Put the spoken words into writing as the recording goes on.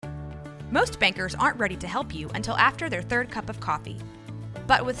Most bankers aren't ready to help you until after their third cup of coffee.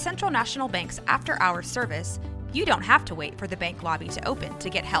 But with Central National Bank's after-hours service, you don't have to wait for the bank lobby to open to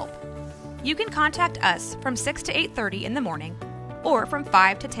get help. You can contact us from 6 to 8:30 in the morning or from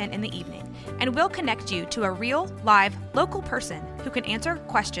 5 to 10 in the evening, and we'll connect you to a real, live, local person who can answer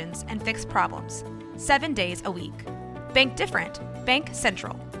questions and fix problems 7 days a week. Bank different. Bank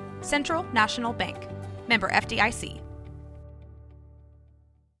Central. Central National Bank. Member FDIC.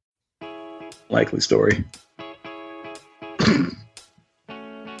 Likely story.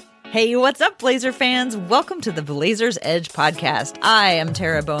 Hey, what's up, Blazer fans? Welcome to the Blazers Edge podcast. I am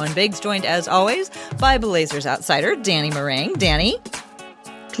Tara Bowen-Biggs, joined as always by Blazers outsider Danny Meringue. Danny?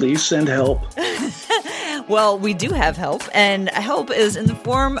 Please send help. Well, we do have help, and help is in the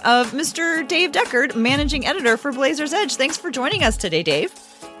form of Mr. Dave Deckard, managing editor for Blazers Edge. Thanks for joining us today, Dave.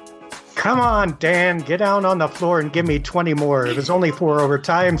 Come on, Dan, get down on the floor and give me 20 more. It was only 4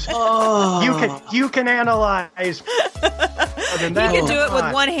 overtimes. Oh. You can analyze. You can do it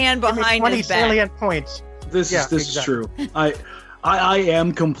with one hand behind 20 his back. salient points. This is true. I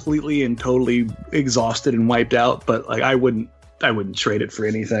am completely and totally exhausted and wiped out, but like I wouldn't trade it for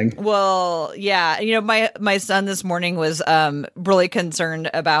anything. Well, yeah, you know, my son this morning was really concerned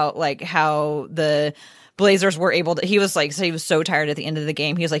about like how the Blazers were able to, he was so tired at the end of the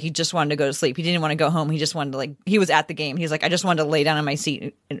game. He was like, he just wanted to go to sleep. He didn't want to go home. He just wanted to he was at the game. He was like, I just wanted to lay down in my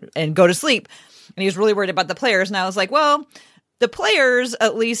seat and go to sleep. And he was really worried about the players. And I was like, well, the players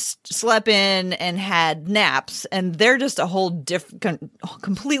at least slept in and had naps, and they're just a whole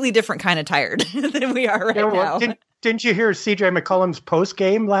completely different kind of tired than we are now. Didn't you hear CJ McCollum's post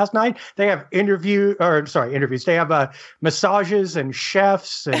game last night? They have interviews. They have massages and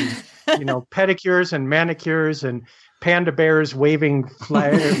chefs and pedicures and manicures and panda bears waving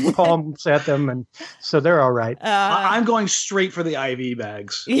palms at them, and so they're all right. I'm going straight for the IV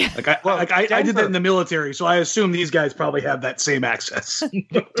bags. Yeah. I did that in the military, so I assume these guys probably have that same access.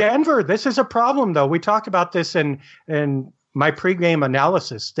 Denver, this is a problem, though. We talked about this in my pregame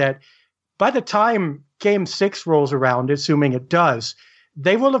analysis that by the time Game 6 rolls around, assuming it does,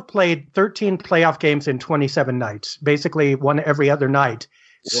 they will have played 13 playoff games in 27 nights, basically one every other night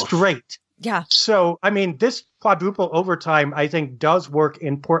straight. Yeah. So, I mean, this quadruple overtime, I think, does work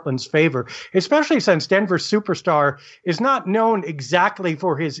in Portland's favor, especially since Denver's superstar is not known exactly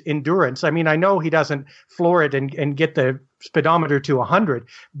for his endurance. I mean, I know he doesn't floor it and get the speedometer to 100,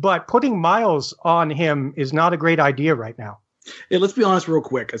 but putting miles on him is not a great idea right now. Yeah, let's be honest real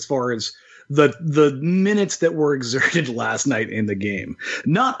quick as far as the minutes that were exerted last night in the game.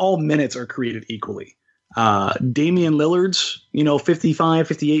 Not all minutes are created equally. Damian Lillard's, 55,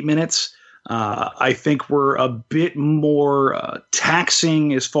 58 minutes. I think we're a bit more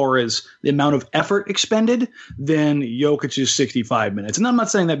taxing as far as the amount of effort expended than Jokic's 65 minutes. And I'm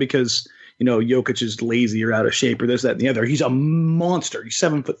not saying that because, Jokic is lazy or out of shape or this, that, and the other. He's a monster. He's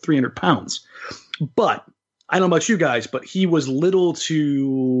 7 foot, 300 pounds. But I don't know about you guys, but he was little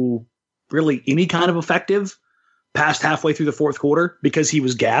to really any kind of effective past halfway through the fourth quarter because he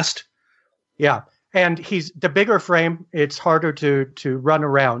was gassed. Yeah. And he's the bigger frame. It's harder to run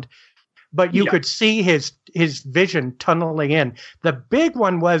around. But you could see his vision tunneling in. The big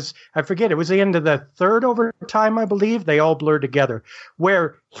one was, I forget, it was the end of the third overtime, I believe. They all blurred together,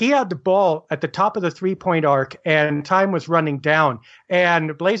 where he had the ball at the top of the three-point arc and time was running down.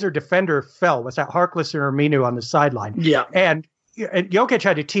 And Blazer defender fell. Was that Harkless or Aminu on the sideline? Yeah. And Jokic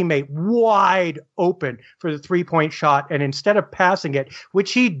had a teammate wide open for the three-point shot. And instead of passing it,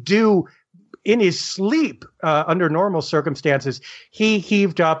 which he'd do in his sleep under normal circumstances, he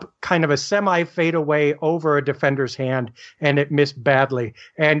heaved up kind of a semi-fadeaway over a defender's hand, and it missed badly.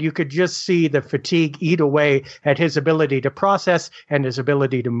 And you could just see the fatigue eat away at his ability to process and his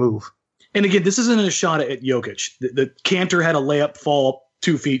ability to move. And again, this isn't a shot at Jokic. The Kanter had a layup fall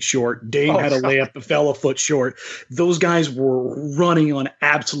 2 feet short. Dame had a layup that fell a foot short. Those guys were running on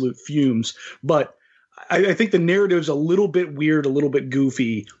absolute fumes. But I think the narrative's a little bit weird, a little bit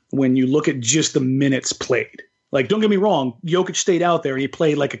goofy when you look at just the minutes played. Like, don't get me wrong, Jokic stayed out there and he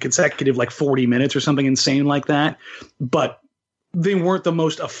played like a consecutive 40 minutes or something insane like that. But they weren't the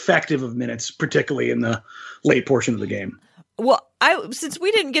most effective of minutes, particularly in the late portion of the game. Well, since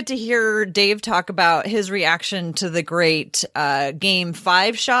we didn't get to hear Dave talk about his reaction to the great Game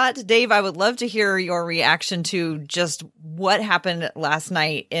 5 shot, Dave, I would love to hear your reaction to just what happened last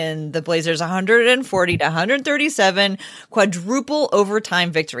night in the Blazers' 140-137 quadruple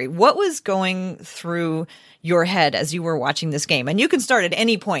overtime victory. What was going through your head as you were watching this game? And you can start at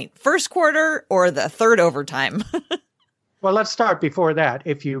any point, first quarter or the third overtime. Well, let's start before that.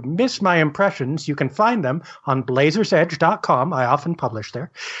 If you miss my impressions, you can find them on blazersedge.com. I often publish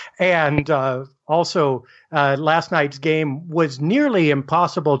there. And also, last night's game was nearly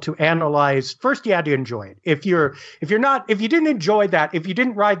impossible to analyze. First, you had to enjoy it. If you didn't enjoy that, if you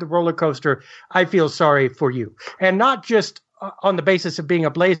didn't ride the roller coaster, I feel sorry for you. And not just on the basis of being a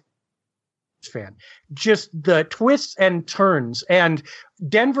Blazers fan, just the twists and turns. And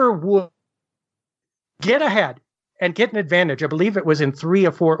Denver would get ahead and get an advantage. I believe it was in 3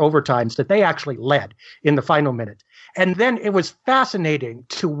 or 4 overtimes that they actually led in the final minute. And then it was fascinating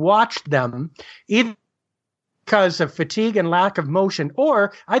to watch them, either because of fatigue and lack of motion,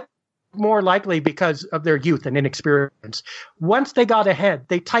 or more likely because of their youth and inexperience. Once they got ahead,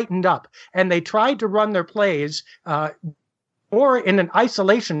 they tightened up and they tried to run their plays more in an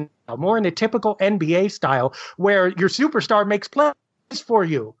isolation, more in a typical NBA style, where your superstar makes plays for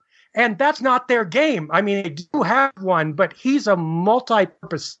you. And that's not their game. I mean, they do have one, but he's a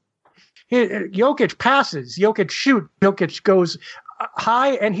multi-purpose. Jokic passes, Jokic shoots, Jokic goes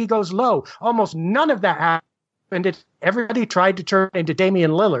high and he goes low. Almost none of that happened. Everybody tried to turn into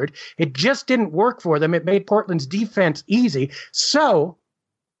Damian Lillard. It just didn't work for them. It made Portland's defense easy. So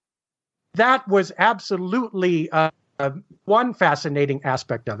that was absolutely one fascinating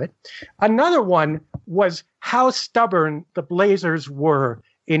aspect of it. Another one was how stubborn the Blazers were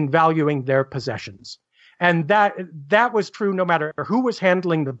in valuing their possessions. And that was true no matter who was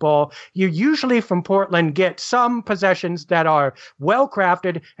handling the ball. You usually from Portland get some possessions that are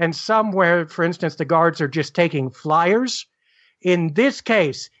well-crafted and some where, for instance, the guards are just taking flyers. In this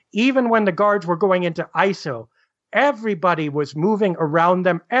case, even when the guards were going into ISO, everybody was moving around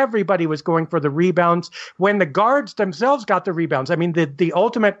them. Everybody was going for the rebounds. When the guards themselves got the rebounds, I mean, the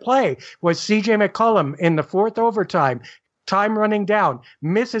ultimate play was CJ McCollum in the 4th overtime. Time running down,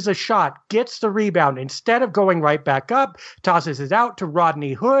 misses a shot, gets the rebound. Instead of going right back up, tosses it out to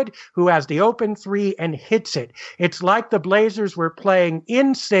Rodney Hood, who has the open 3 and hits it. It's like the Blazers were playing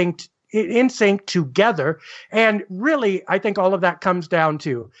in sync together. And really, I think all of that comes down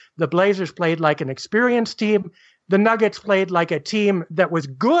to the Blazers played like an experienced team. The Nuggets played like a team that was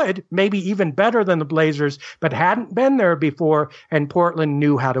good, maybe even better than the Blazers, but hadn't been there before, and Portland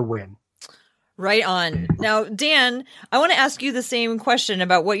knew how to win. Right on. Now, Dan, I want to ask you the same question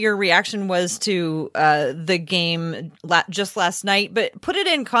about what your reaction was to the game just last night, but put it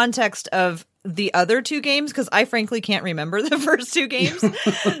in context of the other 2 games, because I frankly can't remember the first 2 games.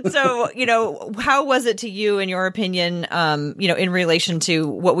 So, how was it to you, in your opinion, in relation to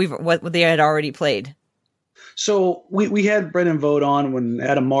what they had already played? So we had Brendan Vogt on when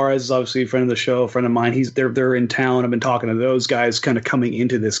Adam Mares is obviously a friend of the show, a friend of mine. They're in town. I've been talking to those guys kind of coming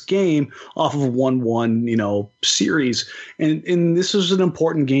into this game off of a 1-1, series. And this was an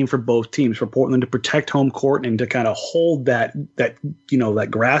important game for both teams, for Portland to protect home court and to kind of hold that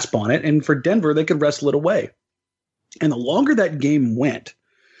grasp on it. And for Denver, they could wrestle it away. And the longer that game went,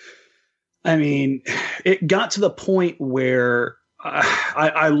 I mean, it got to the point where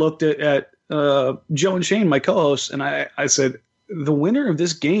I looked at Joe and Shane, my co-hosts, and I said, the winner of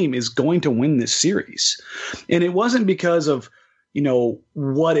this game is going to win this series. And it wasn't because of,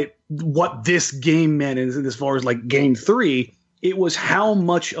 what this game meant as far as like game 3. It was how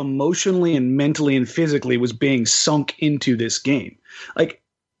much emotionally and mentally and physically was being sunk into this game. Like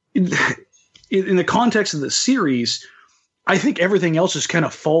in the context of the series, I think everything else just kind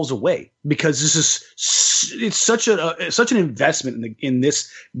of falls away because it's such an investment in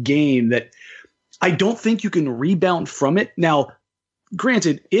this game that I don't think you can rebound from it. Now,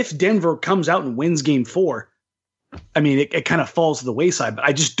 granted, if Denver comes out and wins game 4, I mean, it kind of falls to the wayside, but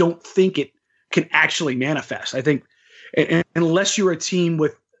I just don't think it can actually manifest. I think unless you're a team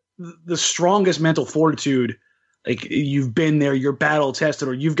with the strongest mental fortitude, like you've been there, you're battle tested,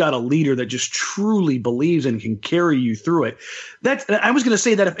 or you've got a leader that just truly believes and can carry you through it. I was going to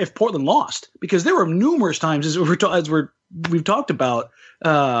say that if Portland lost, because there were numerous times as we've talked about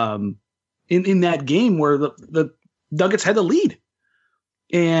in that game where the Nuggets had the lead,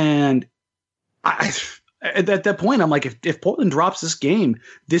 and at that point I'm like, if Portland drops this game,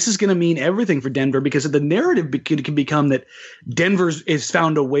 this is going to mean everything for Denver, because the narrative can become that Denver has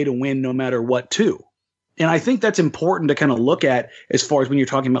found a way to win no matter what too. And I think that's important to kind of look at as far as when you're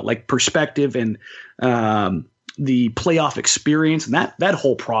talking about like perspective and the playoff experience and that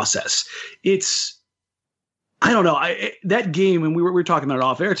whole process. I don't know. That game, and we were talking about it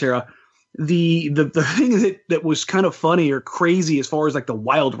off air, Tara, the thing that was kind of funny or crazy as far as like the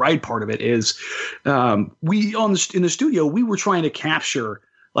wild ride part of it is in the studio, we were trying to capture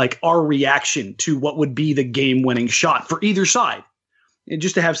like our reaction to what would be the game winning shot for either side. And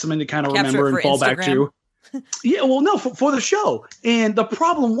just to have something to kind of remember and fall back to. Yeah, well, no, for the show. And the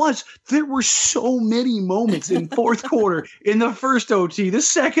problem was there were so many moments in fourth quarter, in the first OT, the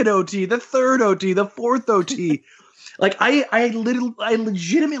second OT, the third OT, the fourth OT. Like I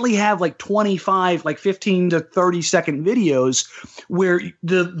legitimately have like 25, like 15 to 30-second videos where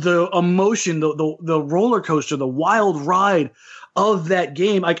the emotion, the roller coaster, the wild ride of that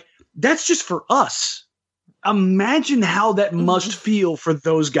game, like that's just for us. Imagine how that must feel for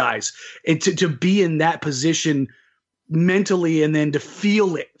those guys, and to be in that position mentally and then to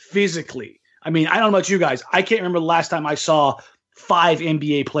feel it physically. I mean, I don't know about you guys. I can't remember the last time I saw 5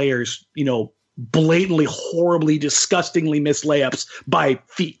 NBA players, blatantly, horribly, disgustingly miss layups by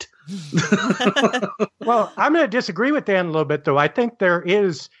feet. Well, I'm going to disagree with Dan a little bit, though. I think there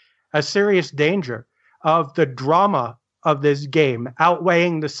is a serious danger of the drama of this game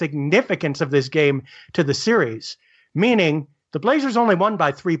outweighing the significance of this game to the series, meaning the Blazers only won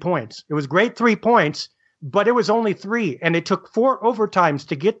by 3 points. It was great 3 points, but it was only 3, and it took 4 overtimes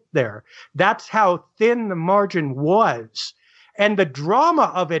to get there. That's how thin the margin was. And the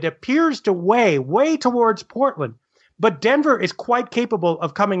drama of it appears to weigh way towards Portland. But Denver is quite capable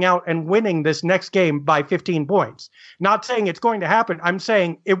of coming out and winning this next game by 15 points. Not saying it's going to happen. I'm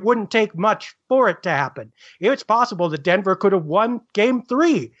saying it wouldn't take much for it to happen. It's possible that Denver could have won game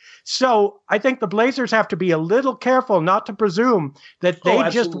 3. So I think the Blazers have to be a little careful not to presume that they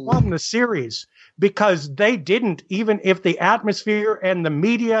just won the series, because they didn't, even if the atmosphere and the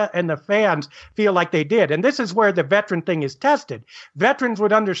media and the fans feel like they did. And this is where the veteran thing is tested. Veterans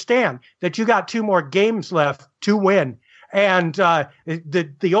would understand that you got 2 more games left to win. And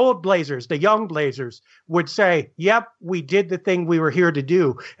the old Blazers, the young Blazers, would say, yep, we did the thing we were here to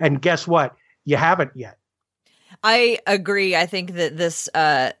do. And guess what? You haven't yet. I agree. I think that this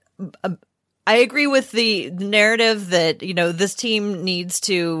I agree with the narrative that, this team needs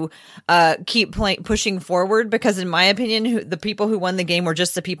to keep pushing forward, because in my opinion, the people who won the game were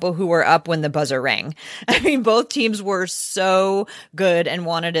just the people who were up when the buzzer rang. I mean, both teams were so good and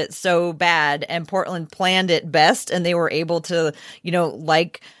wanted it so bad, and Portland planned it best, and they were able to,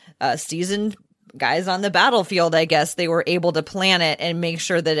 like seasoned guys on the battlefield, I guess, they were able to plan it and make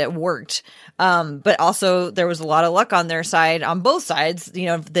sure that it worked. But also there was a lot of luck on their side, on both sides,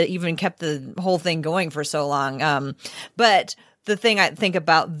 that even kept the whole thing going for so long. But the thing I think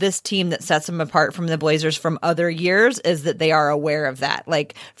about this team that sets them apart from the Blazers from other years is that they are aware of that.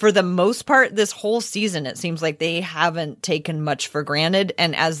 Like, for the most part, this whole season, it seems like they haven't taken much for granted.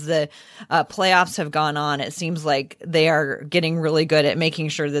 And as the playoffs have gone on, it seems like they are getting really good at making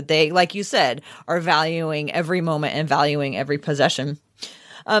sure that they, like you said, are valuing every moment and valuing every possession.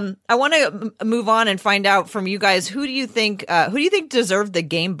 I want to move on and find out from you guys, who do you think deserved the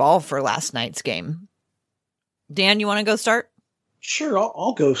game ball for last night's game? Dan, you want to go start? Sure,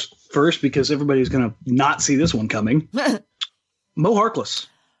 I'll go first because everybody's going to not see this one coming. Mo Harkless.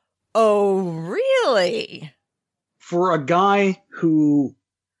 Oh, really? For a guy who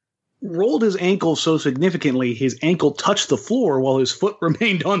rolled his ankle so significantly, his ankle touched the floor while his foot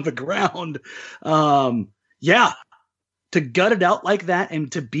remained on the ground. Yeah, to gut it out like that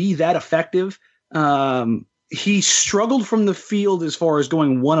and to be that effective. He struggled from the field as far as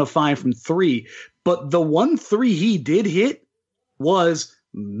going 1 of 5 from 3, but the 1 3 he did hit was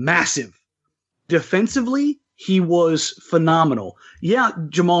massive. Defensively, he was phenomenal. Yeah,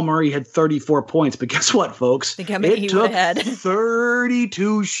 Jamal Murray had 34 points, but guess what, folks? It took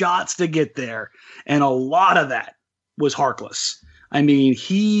 32 shots to get there, and a lot of that was Harkless. I mean,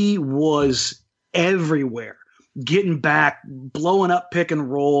 he was everywhere, getting back, blowing up pick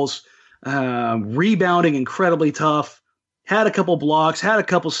and rolls, rebounding incredibly tough, had a couple blocks, had a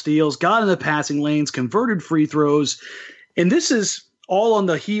couple steals, got in the passing lanes, converted free throws. And this is all on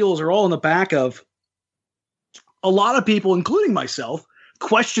the heels or all on the back of a lot of people, including myself,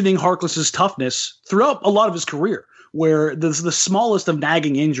 questioning Harkless's toughness throughout a lot of his career, where the smallest of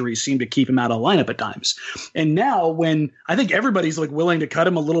nagging injuries seem to keep him out of the lineup at times. And now when I think everybody's like willing to cut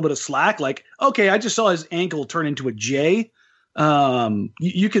him a little bit of slack, like, okay, I just saw his ankle turn into a J.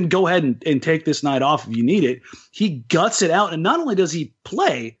 You can go ahead and take this night off if you need it. He guts it out. And not only does he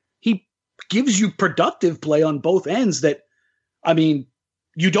play, he gives you productive play on both ends that, I mean,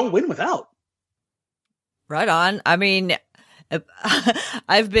 you don't win without. Right on. I mean,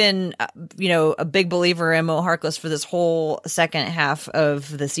 I've been, a big believer in Mo Harkless for this whole second half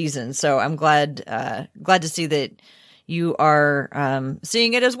of the season. So I'm glad to see that you are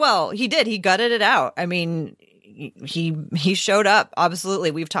seeing it as well. He did. He gutted it out. I mean, he showed up.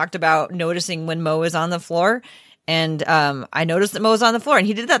 Absolutely. We've talked about noticing when Mo is on the floor. and I noticed that Mo was on the floor, and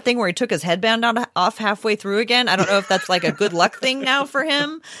he did that thing where he took his headband off halfway through again. I don't know if that's like a good luck thing now for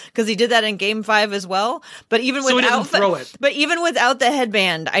him, because he did that in Game 5 as well. But even without the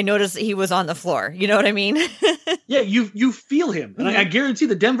headband, I noticed that he was on the floor. You know what I mean? Yeah, you feel him, and I guarantee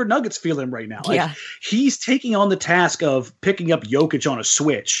the Denver Nuggets feel him right now. Like, he's taking on the task of picking up Jokic on a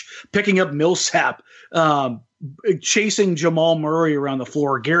switch, picking up Millsap, chasing Jamal Murray around the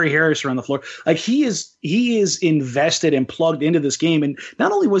floor, Gary Harris around the floor. Like, he is invested and plugged into this game. And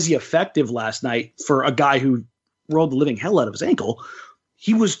not only was he effective last night for a guy who rolled the living hell out of his ankle,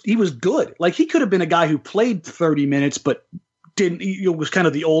 he was good. Like, he could have been a guy who played 30 minutes, but was kind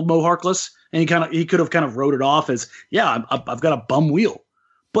of the old Mo Harkless, and he could have kind of wrote it off as, I've got a bum wheel,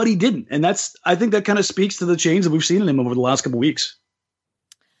 but he didn't. And I think that kind of speaks to the change that we've seen in him over the last couple of weeks.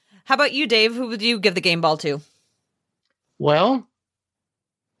 How about you, Dave? Who would you give the game ball to? Well,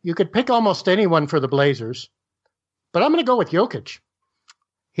 you could pick almost anyone for the Blazers, but I'm going to go with Jokic.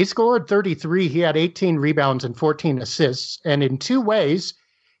 He scored 33. He had 18 rebounds and 14 assists. And in two ways,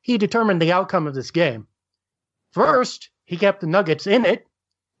 he determined the outcome of this game. First, he kept the Nuggets in it.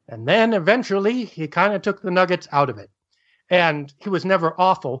 And then eventually he kind of took the Nuggets out of it. And he was never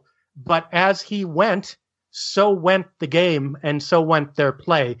awful. But as he went, so went the game, and so went their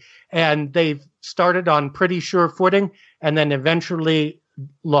play. And they've started on pretty sure footing and then eventually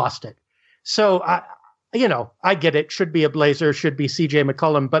lost it. So, I get it. Should be a Blazer, should be CJ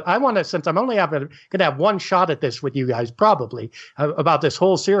McCollum. But I want to, since I'm only going to have one shot at this with you guys, probably, about this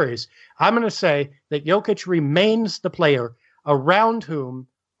whole series, I'm going to say that Jokic remains the player around whom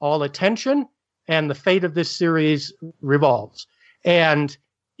all attention and the fate of this series revolves. And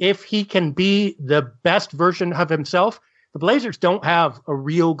if he can be the best version of himself, the Blazers don't have a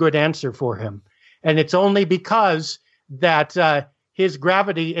real good answer for him. And it's only because that his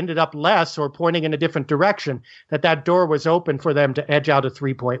gravity ended up less or pointing in a different direction that door was open for them to edge out a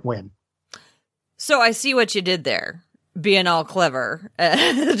 3-point win. So I see what you did there, being all clever,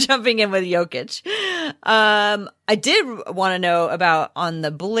 jumping in with Jokic. I did want to know about, on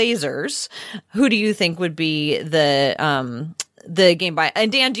the Blazers, who do you think would be the game by?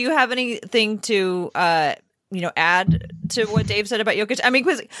 And Dan, do you have anything to add to what Dave said about Jokic? I mean,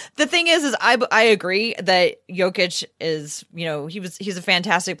 because the thing is I agree that Jokic is, he's a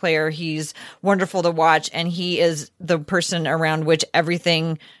fantastic player. He's wonderful to watch, and he is the person around which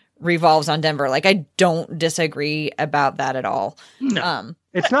everything revolves on Denver. Like, I don't disagree about that at all. No.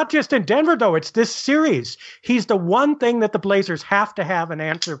 It's not just in Denver, though. It's this series. He's the one thing that the Blazers have to have an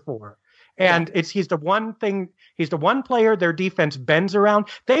answer for. And he's the one thing. He's the one player their defense bends around.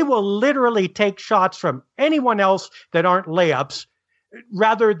 They will literally take shots from anyone else that aren't layups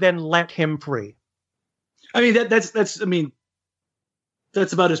rather than let him free. I mean, that's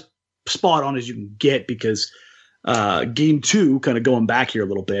about as spot on as you can get, because game 2, kind of going back here a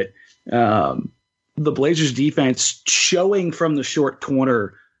little bit, the Blazers defense showing from the short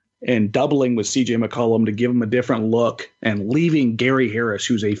corner and doubling with CJ McCollum to give him a different look, and leaving Gary Harris,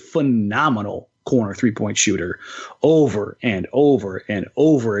 who's a phenomenal corner 3-point shooter, over and over and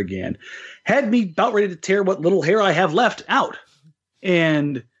over again, had me about ready to tear what little hair I have left out.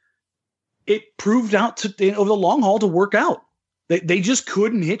 And it proved out over the long haul to work out. They just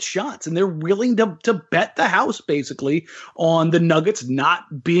couldn't hit shots, and they're willing to bet the house, basically, on the Nuggets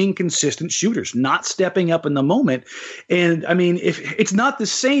not being consistent shooters, not stepping up in the moment. And, I mean, if it's not the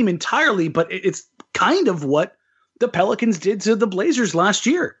same entirely, but it's kind of what the Pelicans did to the Blazers last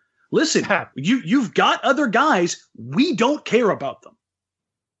year. Listen, you've got other guys. We don't care about them.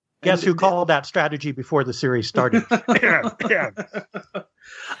 Guess who called that strategy before the series started? Yeah.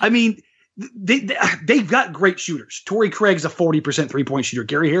 I mean, they've got great shooters. Torrey Craig's a 40% 3-point shooter.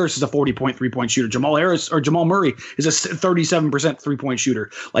 Gary Harris is a 40-point 3-point shooter. Jamal Murray is a 37% 3-point shooter.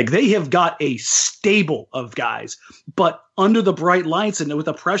 Like, they have got a stable of guys, but under the bright lights and with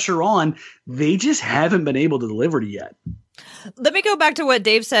the pressure on, they just haven't been able to deliver it yet. Let me go back to what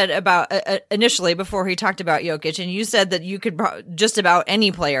Dave said about initially before he talked about Jokic, and you said that you could just about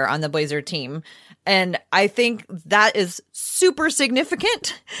any player on the Blazer team. And I think that is super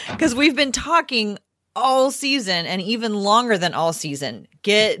significant, because we've been talking all season and even longer than all season.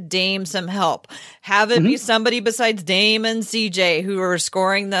 Get Dame some help. Have it be somebody besides Dame and CJ who are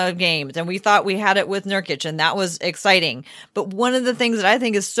scoring the games. And we thought we had it with Nurkic, and that was exciting. But one of the things that I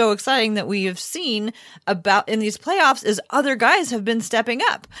think is so exciting that we have seen about in these playoffs is other guys have been stepping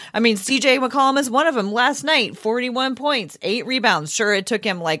up. I mean, CJ McCollum is one of them. Last night, 41 points, 8 rebounds. Sure, it took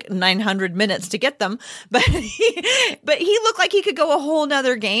him like 900 minutes to get them, but he looked like he could go a whole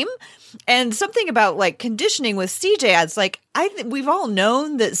nother game. And something about like conditioning with CJ, it's like, we've all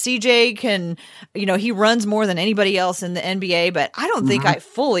known that CJ can, he runs more than anybody else in the NBA, but I don't think I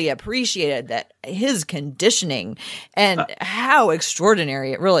fully appreciated that his conditioning and how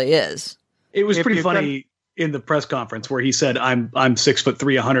extraordinary it really is. It was pretty funny in the press conference where he said, "I'm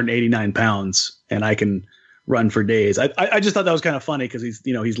 6'3", 189 pounds, and I can run for days." I just thought that was kind of funny because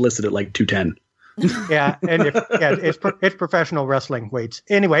he's listed at like 210. Yeah, and it's professional wrestling weights.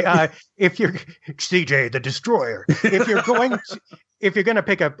 Anyway, if you're CJ the Destroyer, if you're going to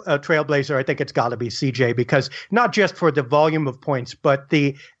pick a trailblazer, I think it's got to be CJ, because not just for the volume of points, but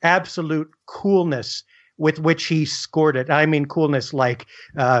the absolute coolness with which he scored it. I mean, coolness like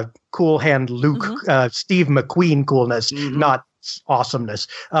Cool Hand Luke, Steve McQueen coolness, not awesomeness.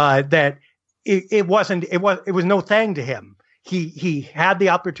 That it was no thing to him. He had the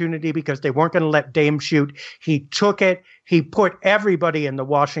opportunity because they weren't going to let Dame shoot. He took it. He put everybody in the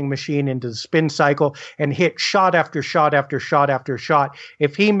washing machine into the spin cycle and hit shot after shot after shot after shot.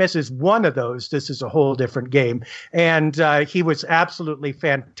 If he misses one of those, this is a whole different game. And he was absolutely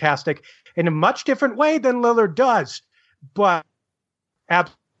fantastic in a much different way than Lillard does, but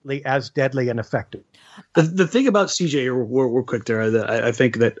absolutely as deadly and effective. The thing about CJ, real quick there, that I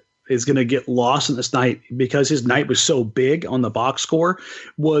think that is going to get lost in this night, because his night was so big on the box score,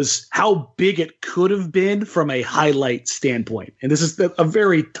 was how big it could have been from a highlight standpoint. And this is a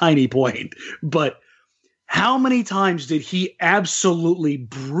very tiny point, but how many times did he absolutely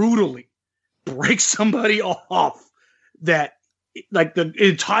brutally break somebody off that like the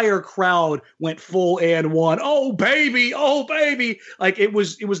entire crowd went full and one? Oh baby. Like it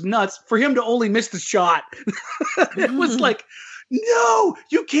was nuts for him to only miss the shot. It was like, no,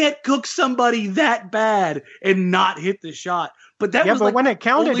 you can't cook somebody that bad and not hit the shot. But that was but like when it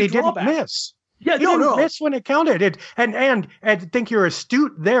counted, he drawback. didn't miss. Yeah, he didn't miss when it counted. And I think you're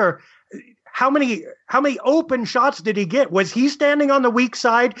astute there. How many open shots did he get? Was he standing on the weak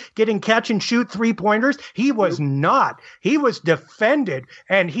side getting catch and shoot 3-pointers? He was not. He was defended,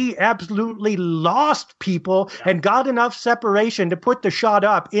 and he absolutely lost people and got enough separation to put the shot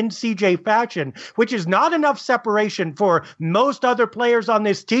up in CJ fashion, which is not enough separation for most other players on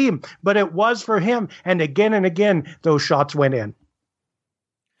this team, but it was for him. And again, those shots went in.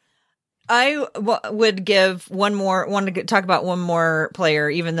 I would give want to talk about one more player,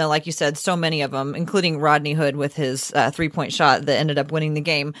 even though, like you said, so many of them, including Rodney Hood with his 3-point shot that ended up winning the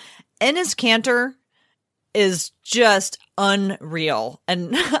game. Enes Kanter is just unreal. And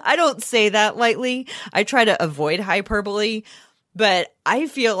I don't say that lightly. I try to avoid hyperbole, but I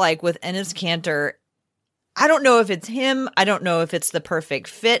feel like with Enes Kanter, I don't know if it's him. I don't know if it's the perfect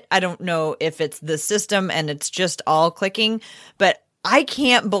fit. I don't know if it's the system and it's just all clicking, but I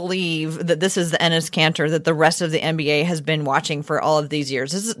can't believe that this is the Enes Kanter that the rest of the NBA has been watching for all of these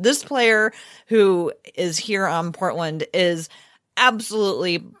years. This player who is here on Portland is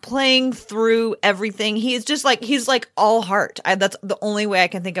absolutely playing through everything. He's like all heart. That's the only way I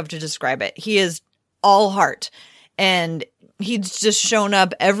can think of to describe it. He is all heart. And he's just shown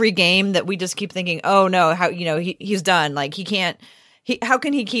up every game that we just keep thinking, oh no, how, he's done. Like how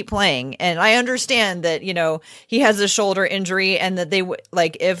can he keep playing? And I understand that, he has a shoulder injury and that they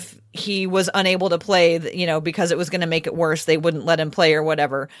if he was unable to play, because it was going to make it worse, they wouldn't let him play or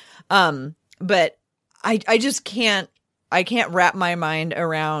whatever. But I just can't wrap my mind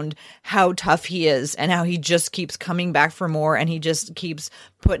around how tough he is and how he just keeps coming back for more. And he just keeps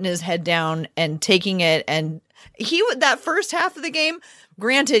putting his head down and taking it. And that first half of the game,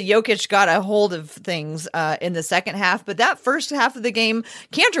 granted, Jokic got a hold of things in the second half, but that first half of the game,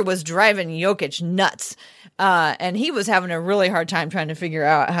 Kanter was driving Jokic nuts. And he was having a really hard time trying to figure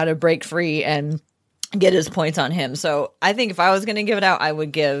out how to break free and get his points on him. So I think if I was going to give it out, I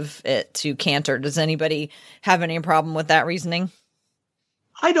would give it to Kanter. Does anybody have any problem with that reasoning?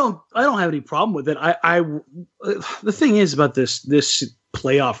 I don't have any problem with it. The thing is about this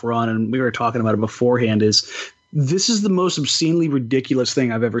playoff run, and we were talking about it beforehand, is this is the most obscenely ridiculous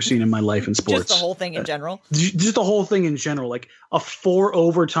thing I've ever seen in my life in sports. Just the whole thing in general? Just the whole thing in general. Like a 4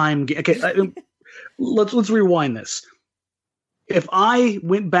 overtime game. Okay, let's rewind this. If I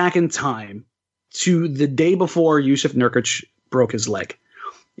went back in time to the day before Yusuf Nurkic broke his leg,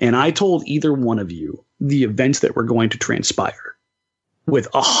 and I told either one of you the events that were going to transpire with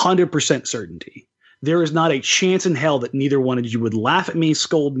 100% certainty, there is not a chance in hell that neither one of you would laugh at me,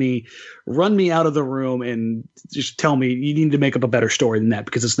 scold me, run me out of the room, and just tell me you need to make up a better story than that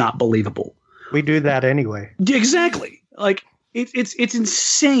because it's not believable. We do that anyway. Exactly. Like it's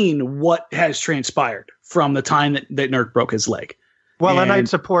insane what has transpired from the time that Nurk broke his leg. Well, and I'd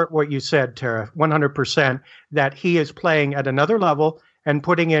support what you said, Tara, 100%, that he is playing at another level and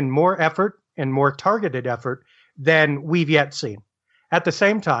putting in more effort and more targeted effort than we've yet seen. At the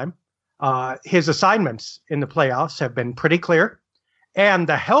same time, his assignments in the playoffs have been pretty clear, and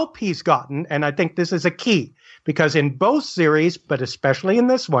the help he's gotten, and I think this is a key, because in both series, but especially in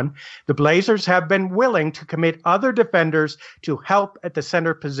this one, the Blazers have been willing to commit other defenders to help at the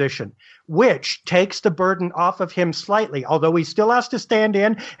center position, which takes the burden off of him slightly. Although he still has to stand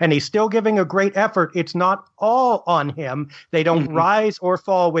in and he's still giving a great effort, it's not all on him. They don't rise or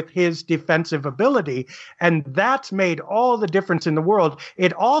fall with his defensive ability. And that's made all the difference in the world.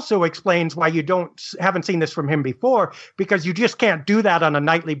 It also explains why you haven't seen this from him before, because you just can't do that on a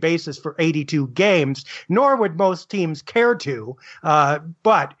nightly basis for 82 games, nor would most teams care to.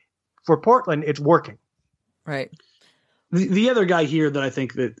 But for Portland, it's working. Right. The other guy here that I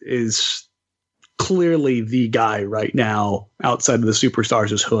think that is clearly the guy right now outside of the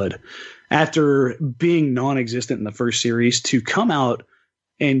superstars is Hood. After being non-existent in the first series, to come out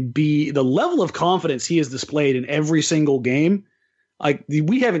and be the level of confidence he has displayed in every single game, like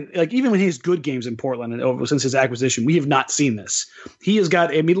we haven't, like even when he has good games in Portland and since his acquisition, we have not seen this. He has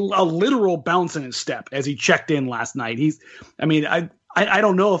got, a literal bounce in his step as he checked in last night. I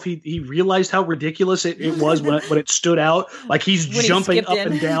don't know if he realized how ridiculous it was when it stood out. Like he's jumping up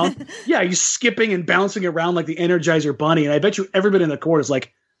and down. Yeah, he's skipping and bouncing around like the Energizer Bunny. And I bet you everybody in the court is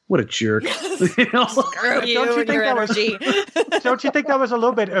like, what a jerk. You know? Screw you and your energy. Don't you think that was a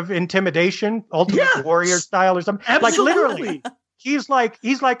little bit of intimidation, Ultimate Warrior style or something? Absolutely. Like literally, he's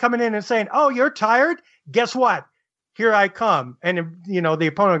like coming in and saying, "Oh, you're tired? Guess what? Here I come." And the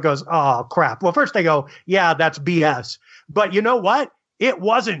opponent goes, "Oh, crap." Well, first they go, "Yeah, that's BS." But you know what? It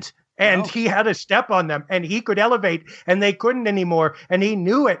wasn't. And he had a step on them and he could elevate and they couldn't anymore. And he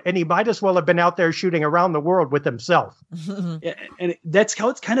knew it. And he might as well have been out there shooting around the world with himself. Yeah, and that's how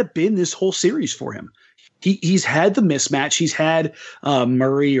it's kind of been this whole series for him. He's had the mismatch. He's had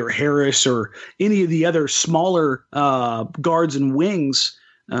Murray or Harris or any of the other smaller guards and wings,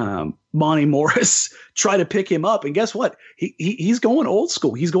 Monty Morris, try to pick him up. And guess what? He's going old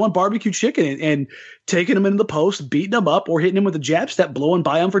school. He's going barbecue chicken and taking him into the post, beating him up or hitting him with a jab step, blowing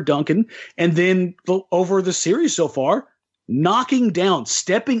by him for Duncan. And then over the series so far, knocking down,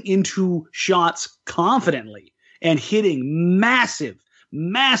 stepping into shots confidently and hitting massive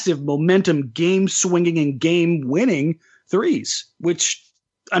momentum, game swinging and game winning threes, which,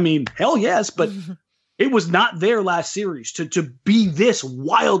 I mean, hell yes, but it was not there last series. To be this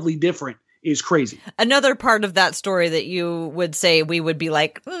wildly different is crazy. Another part of that story that you would say we would be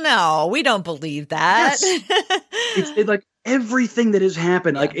like, no, we don't believe that. Yes. It's like everything that has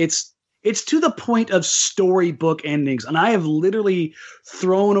happened, like it's to the point of storybook endings. And I have literally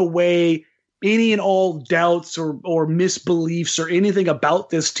thrown away any and all doubts or misbeliefs or anything about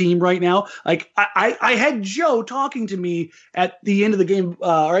this team right now. Like I had Joe talking to me at the end of the game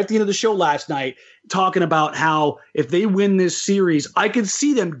or at the end of the show last night, talking about how if they win this series, I could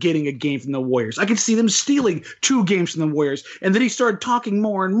see them getting a game from the Warriors. I could see them stealing 2 games from the Warriors. And then he started talking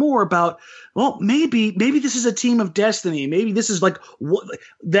more and more about, well, maybe this is a team of destiny. Maybe this is like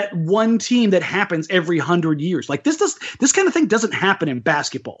that one team that happens every 100 years. Like this kind of thing doesn't happen in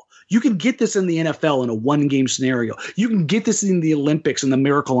basketball. You can get this in the NFL in a 1-game scenario. You can get this in the Olympics and the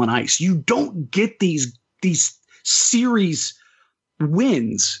Miracle on Ice. You don't get these series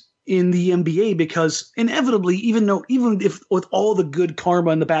wins in the NBA because inevitably, even if with all the good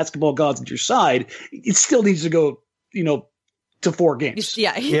karma and the basketball gods at your side, it still needs to go, to 4 games. You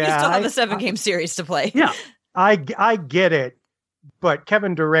still have a 7-game series to play. Yeah, I get it, but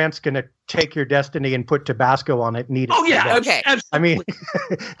Kevin Durant's going to take your destiny and put Tabasco on it. Oh yeah, okay. Absolutely. I mean,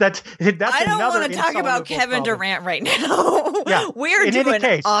 that's. I don't want to talk about Kevin Durant right now. Yeah. We're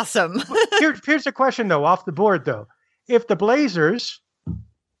doing awesome. Here's the question though, off the board though. If the Blazers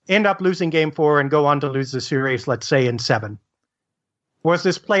end up losing Game 4 and go on to lose the series, let's say in 7, was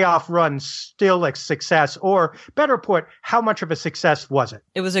this playoff run still a success? Or better put, how much of a success was it?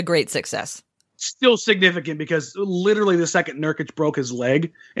 It was a great success. Still significant because literally the second Nurkic broke his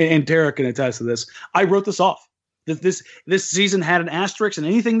leg, and Tara can attest to this, I wrote this off. This season had an asterisk, and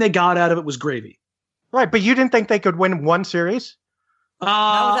anything they got out of it was gravy. Right, but you didn't think they could win one series?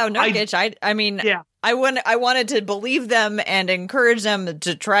 Not without Nurkic. I mean, yeah. I wanted to believe them and encourage them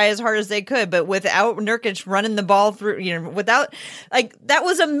to try as hard as they could, but without Nurkic running the ball through, without, like, that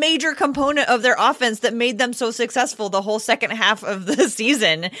was a major component of their offense that made them so successful the whole second half of the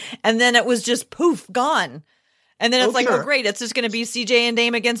season. And then it was just poof, gone. And then it's oh, great, it's just going to be CJ and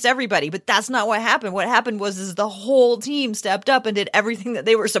Dame against everybody. But that's not what happened. What happened was the whole team stepped up and did everything that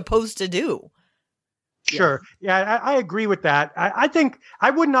they were supposed to do. Sure. Yeah, I agree with that. I think I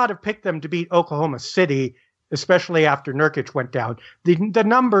would not have picked them to beat Oklahoma City especially after Nurkic went down. The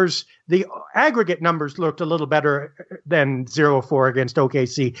numbers, the aggregate numbers looked a little better than 0-4 against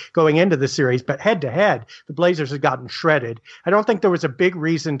OKC going into the series, but head-to-head, the Blazers had gotten shredded. I don't think there was a big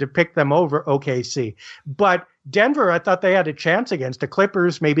reason to pick them over OKC. But Denver, I thought they had a chance against the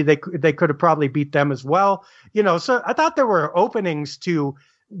Clippers. Maybe they could have probably beat them as well. So I thought there were openings to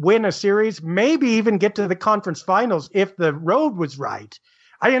win a series, maybe even get to the conference finals if the road was right.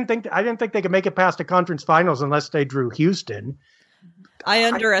 I didn't think they could make it past the conference finals unless they drew Houston. Go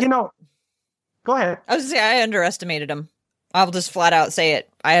ahead. I was going to say I underestimated them. I'll just flat out say it.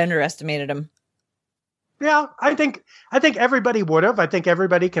 I underestimated them. Yeah, I think everybody would have. I think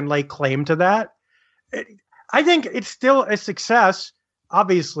everybody can lay claim to that. I think it's still a success.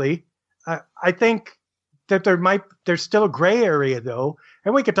 Obviously, I think that there's still a gray area though,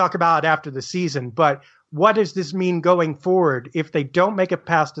 and we could talk about it after the season. But what does this mean going forward if they don't make it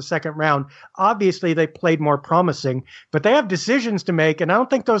past the second round? Obviously, they played more promising, but they have decisions to make, and I don't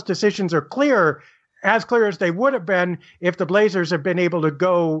think those decisions are as clear as they would have been if the Blazers had been able to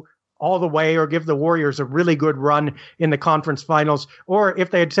go all the way or give the Warriors a really good run in the conference finals, or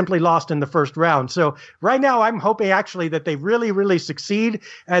if they had simply lost in the first round. So right now, I'm hoping actually that they really, really succeed,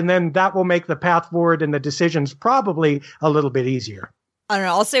 and then that will make the path forward and the decisions probably a little bit easier. I don't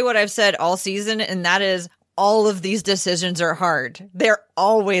know. I'll say what I've said all season, and that is all of these decisions are hard. They're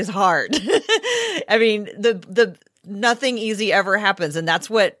always hard. I mean, the nothing easy ever happens, and that's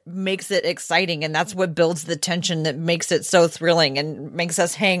what makes it exciting, and that's what builds the tension that makes it so thrilling and makes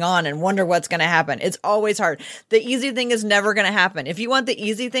us hang on and wonder what's going to happen. It's always hard. The easy thing is never going to happen. If you want the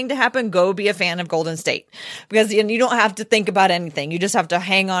easy thing to happen, go be a fan of Golden State, because you don't have to think about anything. You just have to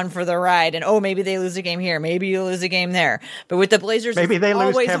hang on for the ride, and maybe they lose a game here, maybe you lose a game there. But with the Blazers, maybe they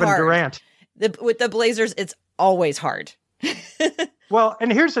lose Kevin Durant. With the Blazers, it's always hard. Well,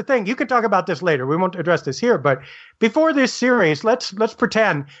 and here's the thing. You can talk about this later. We won't address this here. But before this series, let's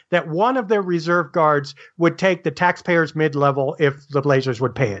pretend that one of their reserve guards would take the taxpayers' mid-level if the Blazers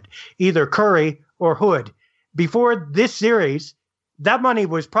would pay it, either Curry or Hood. Before this series, that money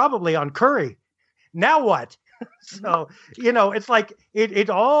was probably on Curry. Now what? So, it's like it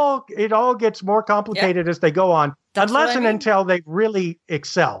all gets more complicated as they go on, unless and until they really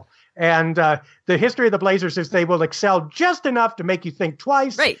excel. And the history of the Blazers is they will excel just enough to make you think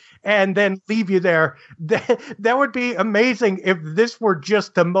twice, right, and then leave you there. That would be amazing if this were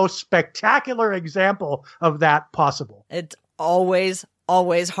just the most spectacular example of that possible. It's always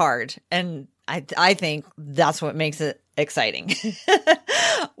hard. And I think that's what makes it exciting.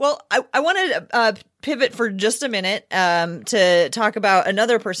 Well, I want to pivot for just a minute to talk about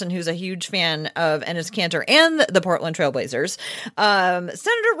another person who's a huge fan of Enes Kanter and the Portland Trailblazers.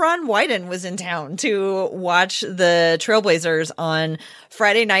 Senator Ron Wyden was in town to watch the Trailblazers on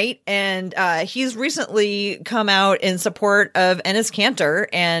Friday night, and he's recently come out in support of Enes Kanter.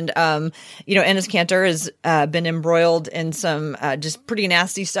 And, Enes Kanter has been embroiled in some just pretty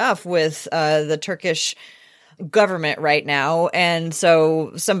nasty stuff with the Turkish government right now. And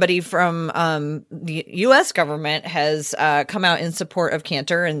so somebody from the U.S. government has come out in support of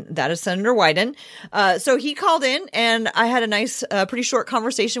Kanter, and that is Senator Wyden. So he called in, and I had a nice, pretty short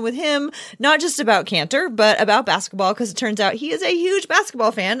conversation with him, not just about Kanter, but about basketball, because it turns out he is a huge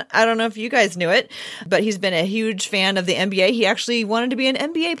basketball fan. I don't know if you guys knew it, but he's been a huge fan of the NBA. He actually wanted to be an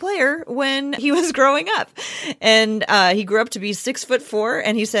NBA player when he was growing up. And he grew up to be 6'4",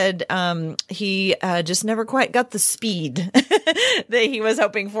 and he said he just never quite got the speed that he was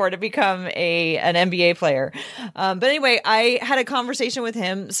hoping for to become an NBA player. But anyway, I had a conversation with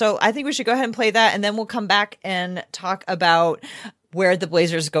him, so I think we should go ahead and play that, and then we'll come back and talk about where the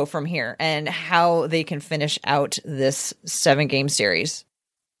Blazers go from here and how they can finish out this 7-game series.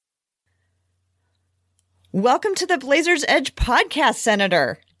 Welcome to the Blazers Edge podcast,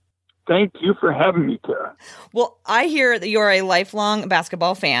 Senator. Thank you for having me, Tara. Well, I hear that you're a lifelong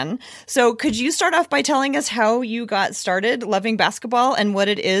basketball fan. So could you start off by telling us how you got started loving basketball and what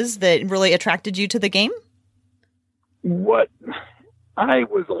it is that really attracted you to the game? What I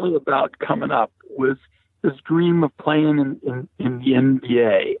was all about coming up was this dream of playing in the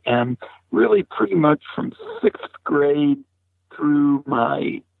NBA. And really pretty much from 6th grade through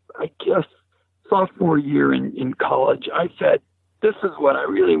my, sophomore year in college, I said, this is what I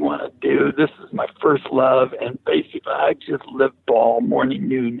really want to do. This is my first love. And basically, I just lived ball morning,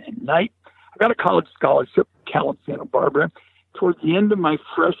 noon, and night. I got a college scholarship to Cal in Santa Barbara. Towards the end of my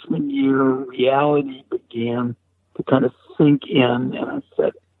freshman year, reality began to kind of sink in. And I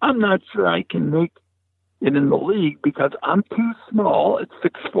said, I'm not sure I can make it in the league because I'm too small at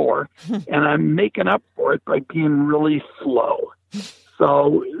 6'4", and I'm making up for it by being really slow.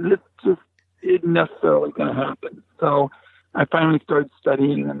 So isn't necessarily going to happen. So I finally started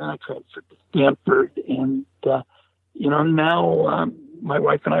studying, and then I transferred to Stanford. And, now my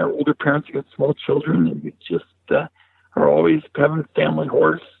wife and I are older parents who have small children, and we just are always having family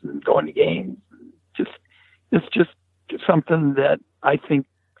horse and going to games. It's just something that I think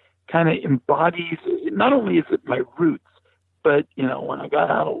kind of embodies, not only is it my roots, but, when I got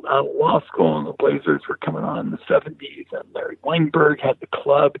out of law school and the Blazers were coming on in the 70s and Larry Weinberg had the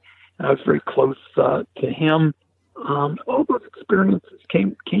club, and I was very close to him. All those experiences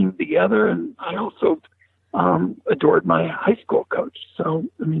came together, and I also adored my high school coach. So,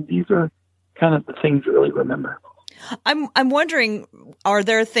 these are kind of the things I really remember. I'm wondering, are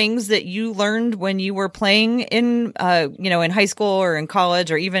there things that you learned when you were playing in high school or in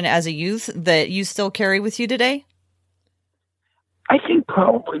college or even as a youth that you still carry with you today? I think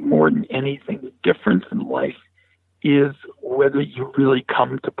probably more than anything, the difference in life is whether you really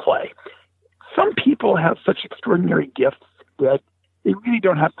come to play. Some people have such extraordinary gifts that they really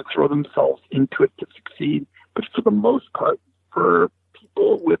don't have to throw themselves into it to succeed. But for the most part, for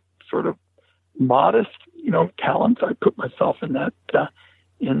people with sort of modest, talents, I put myself in that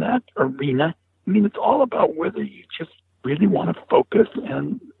arena. It's all about whether you just really want to focus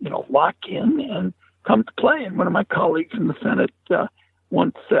and, lock in and come to play. And one of my colleagues in the Senate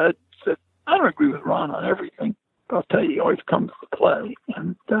once said, I don't agree with Ron on everything, but I'll tell you, he always comes to play.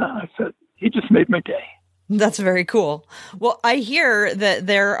 And I said, he just made my day. That's very cool. Well, I hear that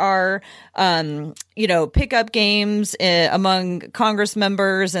there are, pickup games among Congress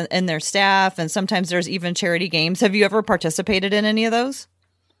members and their staff, and sometimes there's even charity games. Have you ever participated in any of those?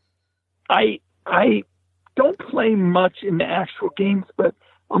 I don't play much in the actual games, but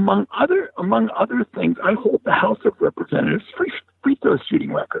among other things, I hold the House of Representatives free throw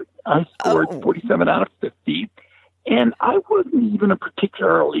shooting record. I scored 47 out of 50, and I wasn't even a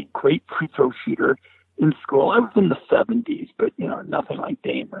particularly great free throw shooter in school. I was in the 70s, but, nothing like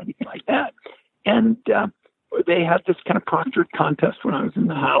Dame or anything like that. And they had this kind of proctored contest when I was in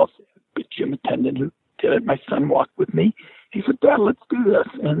the House. The gym attendant who did it, my son walked with me. He said, Dad, let's do this.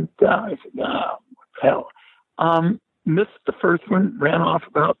 And I said, hell. Missed the first one, ran off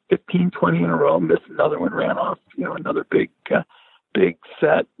about 15, 20 in a row, missed another one, ran off, another big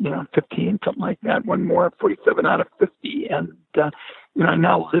set, 15, something like that. One more, 47 out of 50. And, I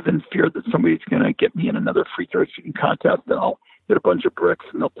now live in fear that somebody's going to get me in another free throw shooting contest, and I'll hit a bunch of bricks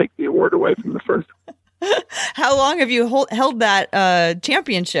and they'll take the award away from the first one. How long have you held that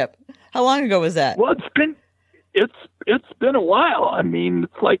championship? How long ago was that? Well, it's been a while.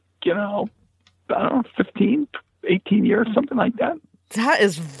 It's like, I don't know, 15, 18 years, something like that. That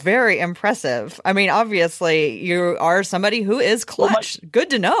is very impressive. Obviously, you are somebody who is clutch. Well, good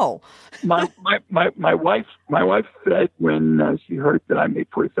to know. My wife said when she heard that I made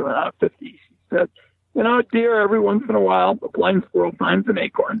 47 out of 50, she said, dear, every once in a while, a blind squirrel finds an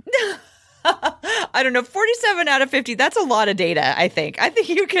acorn. I don't know, 47 out of 50, that's a lot of data, I think. I think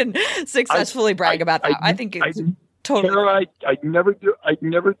you can successfully brag about that. I think it's totally. Sarah, I'd never do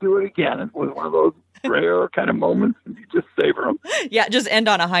it again. It was one of those rare kind of moments, and you just savor them. Yeah, just end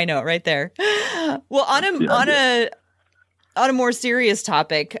on a high note right there. Well, on a more serious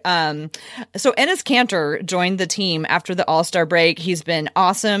topic, so Enes Kanter joined the team after the All-Star break. He's been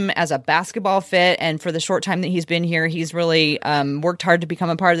awesome as a basketball fit, and for the short time that he's been here, he's really worked hard to become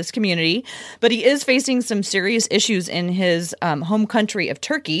a part of this community. But he is facing some serious issues in his home country of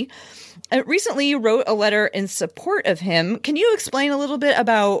Turkey. Recently, you wrote a letter in support of him. Can you explain a little bit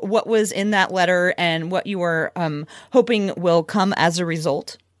about what was in that letter and what you were hoping will come as a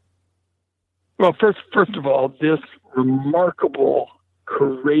result? Well, first of all, this remarkable,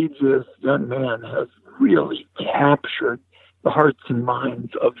 courageous young man has really captured the hearts and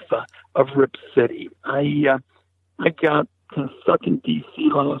minds of Rip City. I got kind of stuck in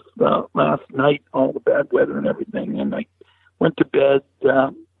D.C. last night, all the bad weather and everything, and I went to bed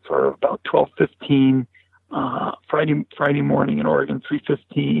for about 12:15 Friday morning in Oregon,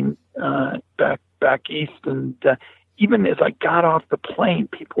 3:15 back east, and even as I got off the plane,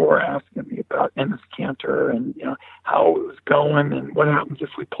 people were asking me about Enes Kanter and how it was going and what happens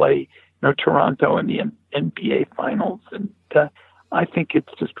if we play Toronto in the NBA finals. And I think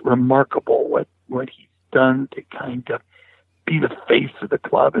it's just remarkable what he's done to kind of be the face of the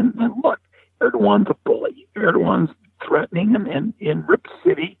club. And look, Erdogan's a bully. Erdogan's threatening him, and in Rip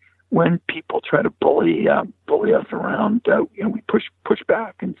City, when people try to bully us around, we push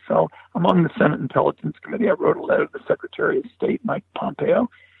back. And so, among the Senate Intelligence Committee, I wrote a letter to the Secretary of State, Mike Pompeo,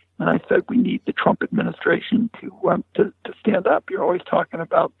 and I said we need the Trump administration to stand up. You're always talking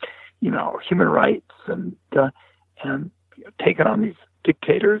about, human rights and taking on these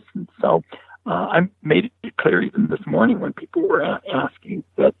dictators. And so, I made it clear even this morning when people were asking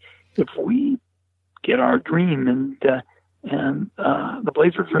that if we get our dream and the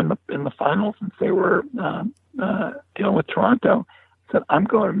Blazers are in the finals and say we're dealing with Toronto, that I'm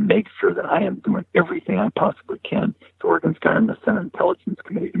going to make sure that I am doing everything I possibly can to Oregon's guy in the Senate Intelligence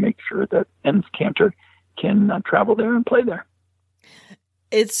Committee to make sure that Enes Kanter can travel there and play there.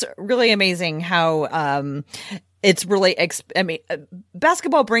 It's really amazing how it's really,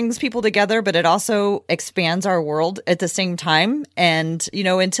 basketball brings people together, but it also expands our world at the same time. And,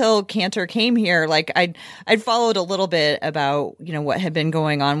 until Kanter came here, I'd followed a little bit about, what had been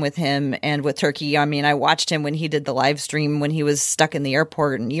going on with him and with Turkey. I mean, I watched him when he did the live stream when he was stuck in the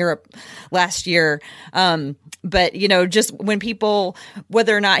airport in Europe last year. But, just when people,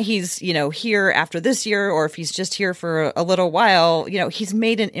 whether or not he's, here after this year or if he's just here for a little while, he's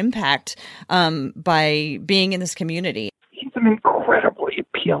made an impact by being in this community. He's an incredibly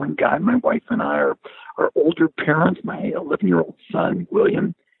appealing guy. My wife and I are older parents. My 11-year-old son,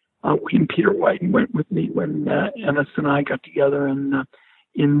 William Peter Wyden, went with me when Enes and I got together in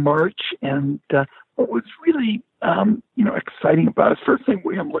March. And what was really, exciting about it, first thing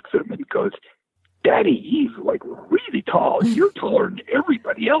William looks at him and he goes, "Daddy, he's really tall. You're taller than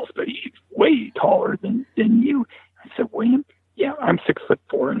everybody else, but he's way taller than you." I said, "William, yeah, I'm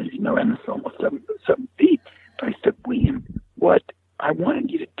 6'4", and as you know, Enes is almost 7 feet." But I said, "William, what I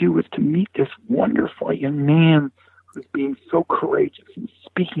wanted you to do was to meet this wonderful young man who's being so courageous and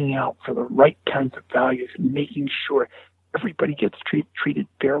speaking out for the right kinds of values and making sure everybody gets treated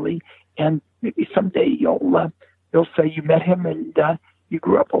fairly. And maybe someday you'll say you met him and you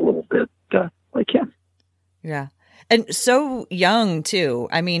grew up a little bit like him." Yeah. And so young, too.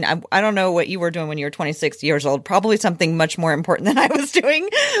 I mean, I don't know what you were doing when you were 26 years old. Probably something much more important than I was doing.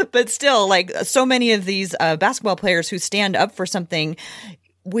 But still, so many of these basketball players who stand up for something,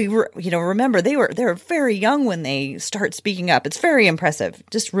 we were, remember, they were very young when they start speaking up. It's very impressive,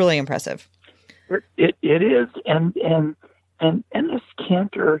 just really impressive. It is. And Enes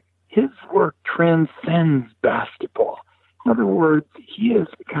Kanter, his work transcends basketball. In other words, he is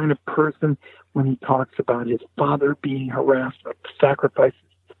the kind of person, when he talks about his father being harassed, the sacrifices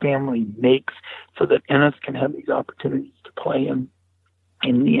his family makes so that Enes can have these opportunities to play in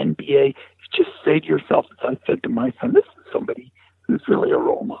the NBA, you just say to yourself, as I said to my son, this is somebody who's really a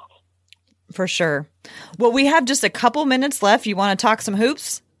role model. For sure. Well, we have just a couple minutes left. You want to talk some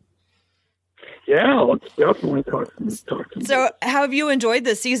hoops? Yeah, let's definitely talk some So how have you enjoyed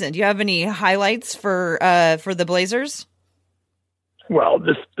this season? Do you have any highlights for the Blazers? Well,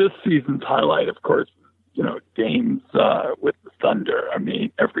 this season's highlight, of course, games with the Thunder. I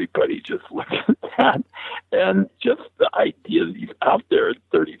mean, everybody just looks at that, and just the idea that he's out there at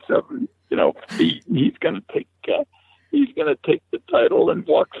 37, feet, and he's going to take the title and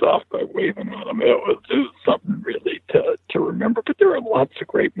walks off by waving on him. It was something really to remember. But there are lots of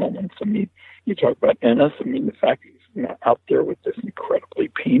great moments. I mean, you talk about Enes. I mean, the fact he's out there with this incredibly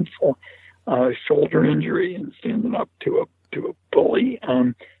painful shoulder injury and standing up to a bully.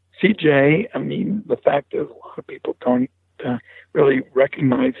 CJ, I mean, the fact is a lot of people don't really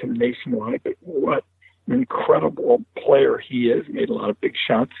recognize him nationwide, but what an incredible player he is. Made a lot of big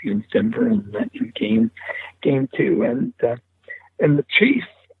shots against Denver in game 2. And the Chief,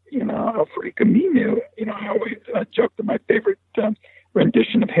 Alfred Aminu, I always joke that my favorite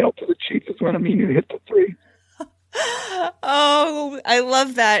rendition of Hail to the Chief is when Aminu hit the 3. Oh, I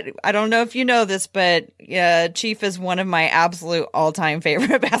love that. I don't know if you know this, but Chief is one of my absolute all-time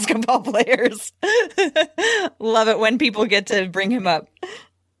favorite basketball players. Love it when people get to bring him up.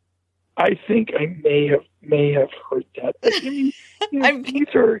 I think I may have heard that. But, I mean,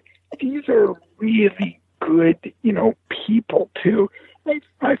 these are really good, people too.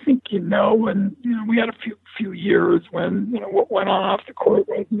 I think and we had a few years when what went on off the court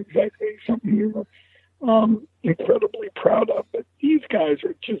wasn't exactly something you were incredibly proud of, but these guys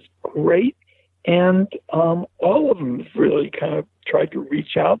are just great, and all of them have really kind of tried to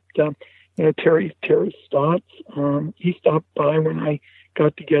reach out. Terry Stotts, he stopped by when I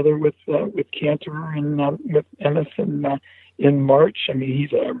got together with Kanter and with Enes in March. I mean,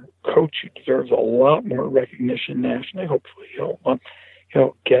 he's a coach who deserves a lot more recognition nationally. Hopefully,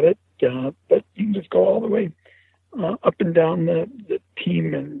 he'll get it. But you can just go all the way up and down the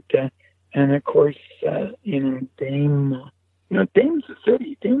team, and of course, Dame. Dame's a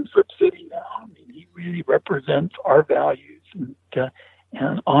city. Dame's Rip City now. I mean, he really represents our values, and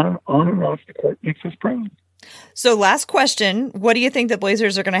on and off the court makes us proud. So, last question: what do you think the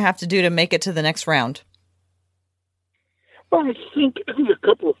Blazers are going to have to do to make it to the next round? Well, I think a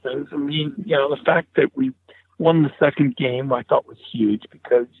couple of things. I mean, the fact that we won the second game, I thought was huge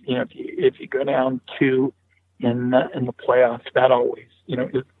because, if you go down 2 in the playoffs, that always,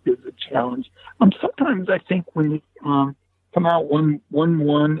 is a challenge. Sometimes I think when you come out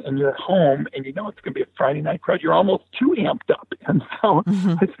 1-1 and you're home and it's going to be a Friday night crowd, you're almost too amped up. And so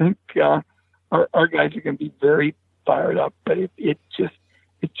I think our guys are going to be very fired up, but it just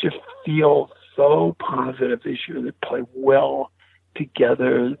feels so positive this year. They play well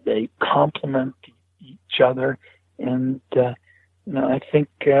together. They complement each other. And, I think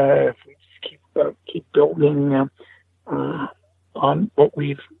if we just keep building on what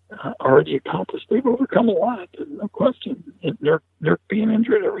we've already accomplished, they've overcome a lot. There's no question. And they're being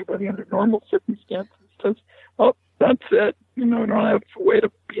injured. Everybody under normal circumstances says, "Oh, that's it. I don't have a way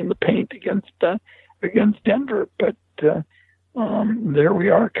to be in the paint against Denver." But there we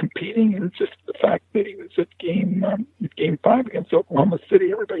are competing, and just the fact that he was at game 5 against Oklahoma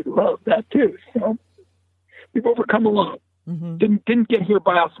City, everybody loved that too. So we've overcome a lot. Mm-hmm. Didn't get here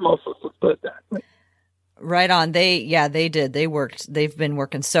by osmosis. Let's put it that way. Right on. They did. They've been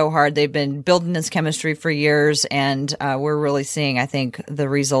working so hard. They've been building this chemistry for years, and we're really seeing, I think, the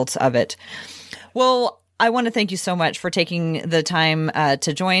results of it. Well, I want to thank you so much for taking the time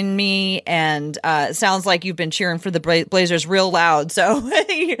to join me. And it sounds like you've been cheering for the Blazers real loud. So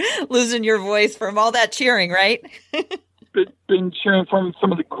losing your voice from all that cheering, right? Been cheering for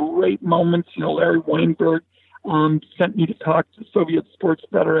some of the great moments. Larry Weinberg sent me to talk to the Soviet Sports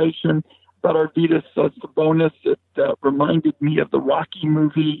Federation about Arvydas Sabonis. It reminded me of the Rocky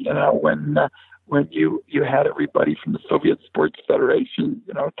movie, when you had everybody from the Soviet Sports Federation,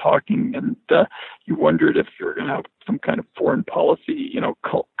 talking, and you wondered if you were going to have some kind of foreign policy,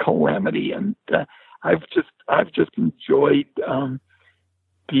 calamity. And I've just enjoyed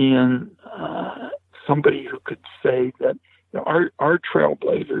being somebody who could say that our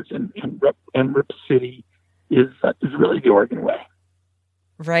Trailblazers and Rip City is really the Oregon way.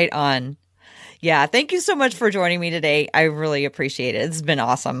 Right on. Yeah, thank you so much for joining me today. I really appreciate it. It's been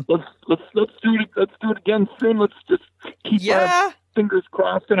awesome. Let's do it. Let's do it again soon. Let's just keep our fingers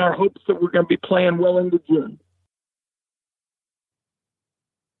crossed and our hopes that we're going to be playing well into June.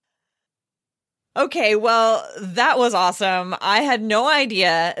 Okay, well, that was awesome. I had no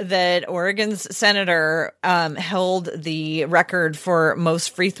idea that Oregon's senator held the record for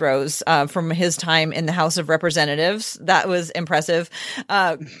most free throws from his time in the House of Representatives. That was impressive.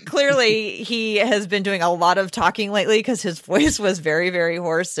 Clearly, he has been doing a lot of talking lately because his voice was very, very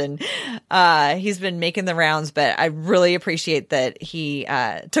hoarse, and he's been making the rounds. But I really appreciate that he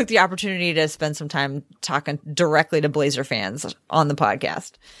took the opportunity to spend some time talking directly to Blazer fans on the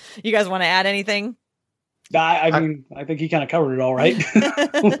podcast. You guys want to add anything? I mean, I think he kind of covered it all, right?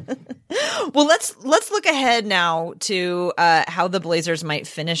 Well, let's look ahead now to how the Blazers might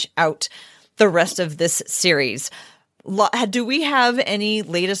finish out the rest of this series. Do we have any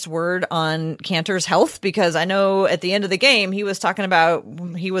latest word on Kanter's health? Because I know at the end of the game, he was talking about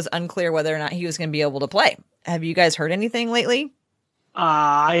he was unclear whether or not he was going to be able to play. Have you guys heard anything lately?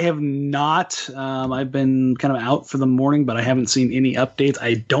 I have not. I've been kind of out for the morning, but I haven't seen any updates.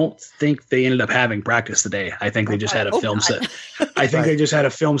 I don't think they ended up having practice today. I think they just had a film set. I think they just had a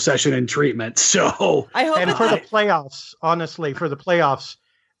film session and treatment. So I hope. And for the playoffs, honestly,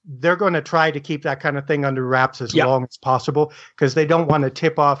 they're going to try to keep that kind of thing under wraps as long as possible because they don't want to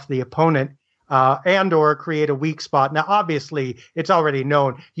tip off the opponent and or create a weak spot. Now, obviously, it's already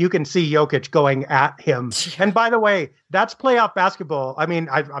known. You can see Jokic going at him. And by the way, that's playoff basketball. I mean,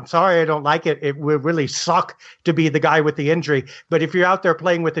 I'm sorry I don't like it. It would really suck to be the guy with the injury. But if you're out there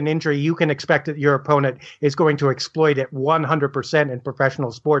playing with an injury, you can expect that your opponent is going to exploit it 100% in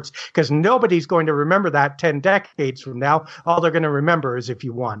professional sports because nobody's going to remember that 10 decades from now. All they're going to remember is if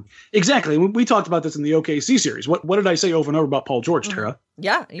you won. Exactly. We talked about this in the OKC series. What did I say over and over about Paul George, Tara?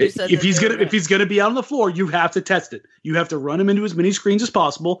 Yeah, you said if he's gonna be out on the floor, you have to test it. You have to run him into as many screens as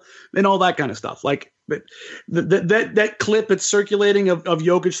possible and all that kind of stuff. Like that clip that's circulating of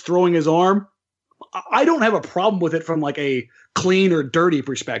Jokic throwing his arm, I don't have a problem with it from like a clean or dirty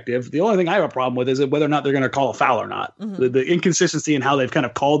perspective. The only thing I have a problem with is whether or not they're going to call a foul or not. Mm-hmm. The inconsistency in how they've kind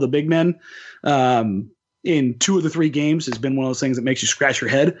of called the big men in 2 of the 3 games has been one of those things that makes you scratch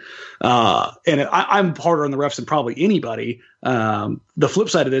your head. And I'm harder on the refs than probably anybody. The flip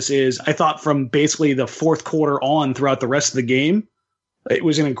side of this is I thought from basically the fourth quarter on throughout the rest of the game, it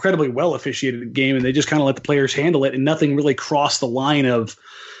was an incredibly well officiated game and they just kind of let the players handle it and nothing really crossed the line of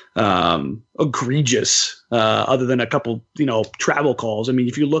egregious other than a couple, travel calls. I mean,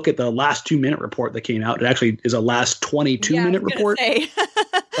 if you look at the last 2-minute report that came out, it actually is a last 22-minute report.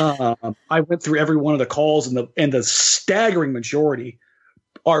 I went through every one of the calls and the staggering majority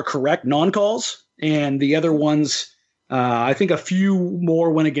are correct non-calls. and the other ones, I think a few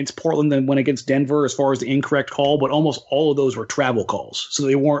more went against Portland than went against Denver as far as the incorrect call, but almost all of those were travel calls. So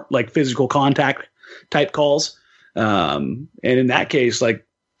they weren't like physical contact type calls. And in that case, like,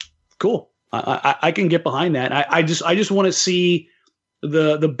 cool. I can get behind that. I just want to see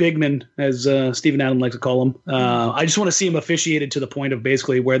the big man, as Stephen Adam likes to call him. I just want to see him officiated to the point of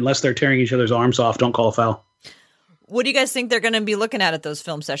basically where, unless they're tearing each other's arms off, don't call a foul. What do you guys think they're going to be looking at those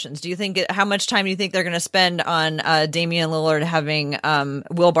film sessions? Do you think how much time do you think they're going to spend on Damian Lillard having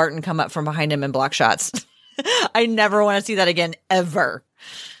Will Barton come up from behind him and block shots? I never want to see that again, ever.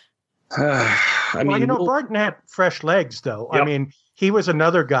 Barton had fresh legs, though. Yep. I mean, he was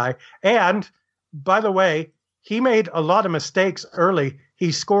another guy. And by the way, he made a lot of mistakes early.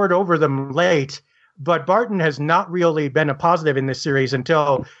 He scored over them late, but Barton has not really been a positive in this series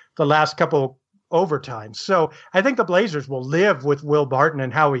until the last couple overtimes. So I think the Blazers will live with Will Barton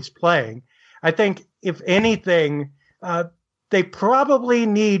and how he's playing. I think if anything, they probably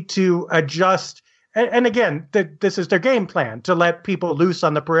need to adjust. And again, this is their game plan, to let people loose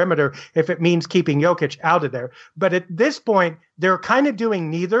on the perimeter if it means keeping Jokic out of there. But at this point, they're kind of doing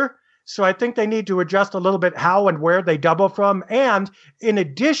neither. So I think they need to adjust a little bit how and where they double from. And in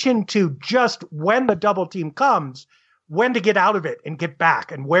addition to just when the double team comes, when to get out of it and get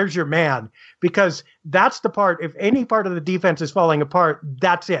back, and where's your man? Because that's the part, if any part of the defense is falling apart,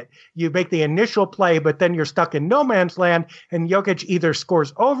 that's it. You make the initial play, but then you're stuck in no man's land, and Jokic either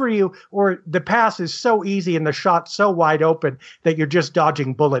scores over you or the pass is so easy and the shot so wide open that you're just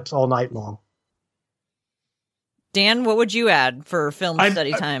dodging bullets all night long. Dan, what would you add for film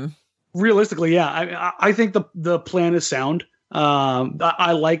study time? Realistically, yeah. I think the plan is sound.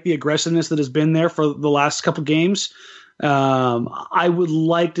 I like the aggressiveness that has been there for the last couple games. I would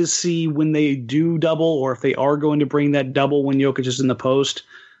like to see when they do double, or if they are going to bring that double when Jokic is in the post.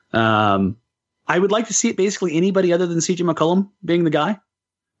 I would like to see it basically anybody other than CJ McCollum being the guy,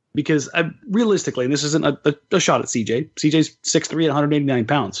 because realistically, and this isn't a shot at CJ. CJ's 6'3" and 189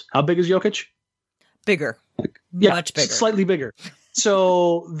 pounds. How big is Jokic? Bigger. Much bigger. Slightly bigger.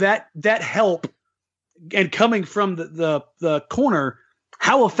 So that help, and coming from the corner,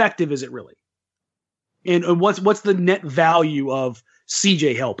 how effective is it really? And what's the net value of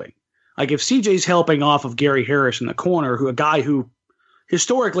CJ helping? Like, if CJ's helping off of Gary Harris in the corner, a guy who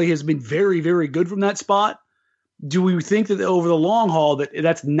historically has been very, very good from that spot, do we think that over the long haul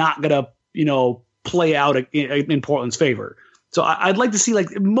that's not going to play out in Portland's favor? So I'd like to see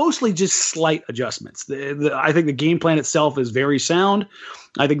mostly just slight adjustments. I think the game plan itself is very sound.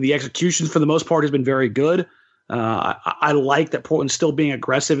 I think the execution for the most part has been very good. I like that Portland's still being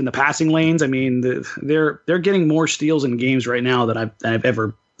aggressive in the passing lanes. I mean, they're getting more steals in games right now than I've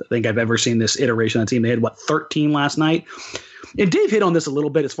ever seen this iteration of the team. They had 13 last night, and Dave hit on this a little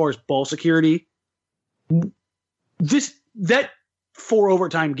bit as far as ball security. That 4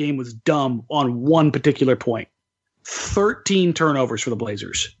 overtime game was dumb on one particular point. 13 turnovers for the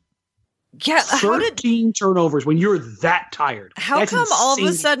Blazers. Yeah, 13 turnovers when you're that tired. How That's come insane. all of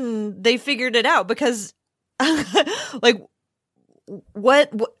a sudden they figured it out? Because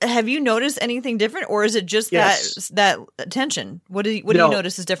what have you noticed anything different, or is it just that attention? What do you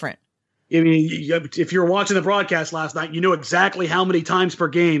notice is different? I mean, if you're watching the broadcast last night, you know exactly how many times per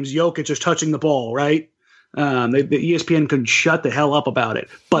game Jokic is touching the ball, right? The ESPN couldn't shut the hell up about it.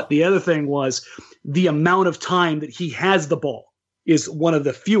 But the other thing was the amount of time that he has the ball is one of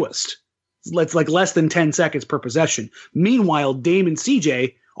the fewest. It's like less than 10 seconds per possession. Meanwhile, Dame and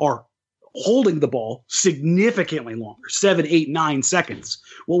CJ are holding the ball significantly longer, 7, 8, 9 seconds.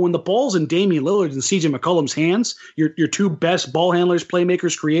 Well, when the ball's in Damian Lillard and CJ McCollum's hands, your two best ball handlers,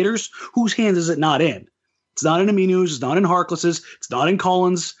 playmakers, creators, whose hands is it not in? It's not in Aminu's, it's not in Harkless's, it's not in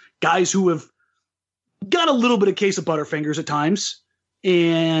Collins, guys who have got a little bit of case of butterfingers at times.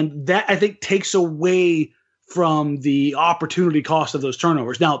 And that, I think, takes away from the opportunity cost of those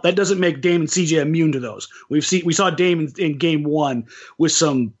turnovers. Now, that doesn't make Dame and CJ immune to those. We saw Dame in game 1 with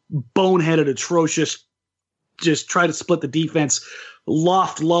some boneheaded, atrocious, just try to split the defense,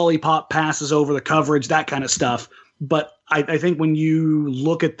 loft lollipop passes over the coverage, that kind of stuff. But I think when you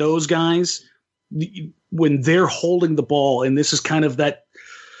look at those guys, when they're holding the ball, and this is kind of that,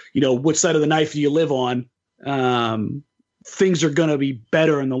 which side of the knife do you live on? Things are going to be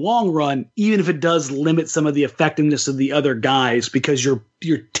better in the long run, even if it does limit some of the effectiveness of the other guys, because you're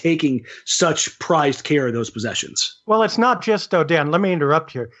taking such prized care of those possessions. Well, it's not just, though, Dan, let me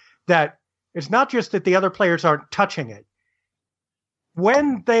interrupt here, that it's not just that the other players aren't touching it.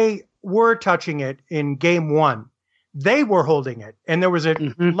 When they were touching it in game 1, they were holding it, and there was a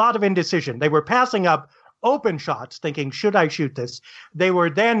lot of indecision. They were passing up open shots, thinking, should I shoot this? They were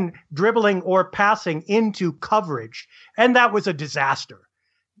then dribbling or passing into coverage, and that was a disaster.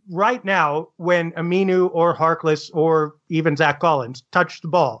 Right now, when Aminu or Harkless or even Zach Collins touched the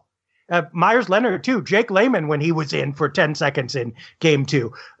ball, Myers Leonard too, Jake Layman when he was in for 10 seconds in game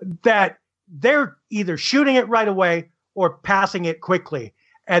 2, that they're either shooting it right away or passing it quickly.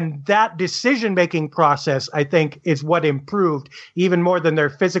 And that decision-making process, I think, is what improved even more than their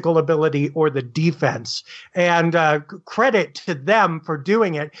physical ability or the defense. And credit to them for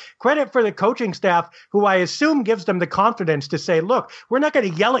doing it. Credit for the coaching staff, who I assume gives them the confidence to say, look, we're not going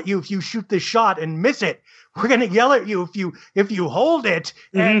to yell at you if you shoot this shot and miss it. We're going to yell at you if you hold it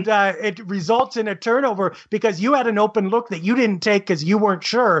and it results in a turnover because you had an open look that you didn't take because you weren't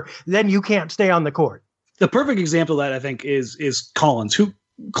sure. Then you can't stay on the court. The perfect example of that, I think, is Collins, who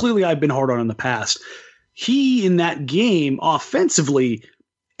clearly I've been hard on in the past. He, in that game, offensively,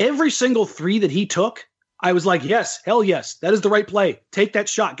 every single three that he took, I was like, yes, hell yes, that is the right play. Take that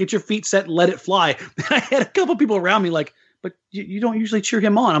shot, get your feet set, let it fly. And I had a couple people around me like, but you don't usually cheer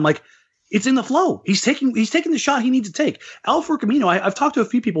him on. I'm like, it's in the flow. He's taking the shot he needs to take. Alfred Camino, I've talked to a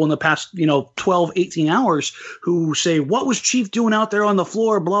few people in the past, 12, 18 hours who say, what was Chief doing out there on the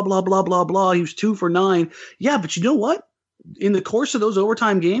floor? Blah, blah, blah, blah, blah. He was 2 for 9. Yeah, but you know what? In the course of those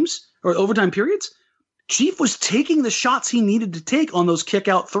overtime games or overtime periods, Chief was taking the shots he needed to take on those kick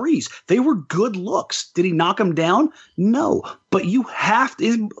out threes. They were good looks. Did he knock them down? No, but you have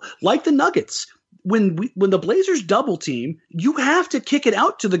to, like the Nuggets, when the Blazers double team, you have to kick it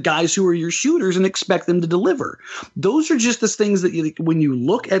out to the guys who are your shooters and expect them to deliver. Those are just the things that when you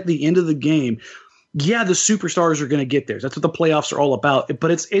look at the end of the game, yeah, the superstars are going to get there. That's what the playoffs are all about.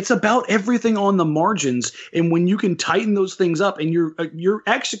 But it's about everything on the margins. And when you can tighten those things up and you're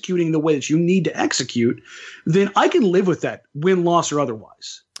executing the way that you need to execute, then I can live with that, win, loss, or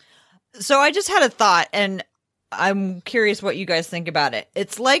otherwise. So I just had a thought, and I'm curious what you guys think about it.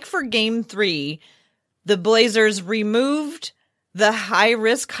 It's like for game 3, the Blazers removed the high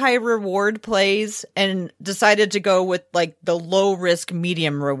risk, high reward plays and decided to go with like the low risk,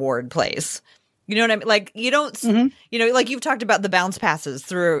 medium reward plays. You know what I mean? Like you don't, like you've talked about the bounce passes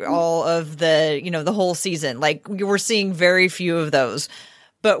through all of the, the whole season. Like we're seeing very few of those,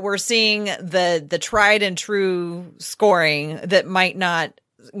 but we're seeing the tried and true scoring that might not,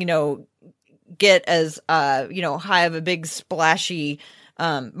 get as, high of a big splashy,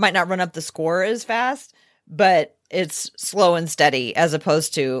 might not run up the score as fast, but it's slow and steady as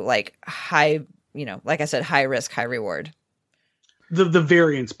opposed to like high, like I said, high risk, high reward. The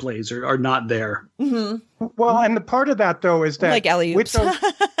variance plays are not there. Mm-hmm. Well, and the part of that, though, is that like alley-oops.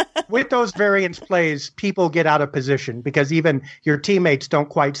 with those variance plays, people get out of position because even your teammates don't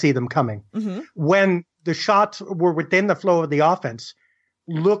quite see them coming. Mm-hmm. When the shots were within the flow of the offense,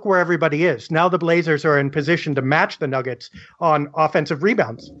 look where everybody is. Now the Blazers are in position to match the Nuggets on offensive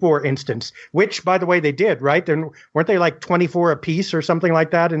rebounds, for instance, which, by the way, they did, right? Weren't they like 24 apiece or something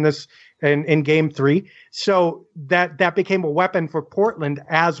like that in game 3? So that became a weapon for Portland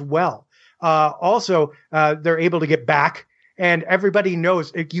as well. Also, they're able to get back, and everybody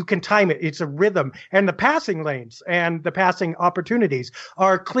knows you can time it. It's a rhythm. And the passing lanes and the passing opportunities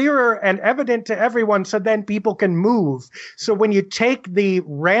are clearer and evident to everyone, so then people can move. So when you take the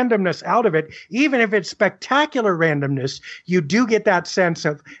randomness out of it, even if it's spectacular randomness, you do get that sense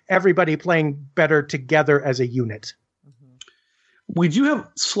of everybody playing better together as a unit. We do have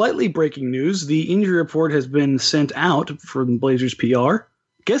slightly breaking news. The injury report has been sent out from Blazers PR.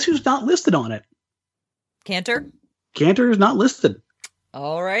 Guess who's not listed on it? Kanter? Kanter is not listed.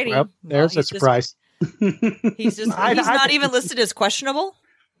 All righty. Well, there's a surprise. He's not even listed as questionable?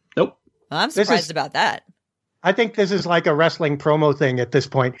 Nope. Well, I'm surprised about that. I think this is like a wrestling promo thing at this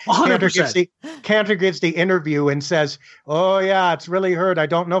point. 100%. Kanter gives the interview and says, oh, yeah, it's really hurt. I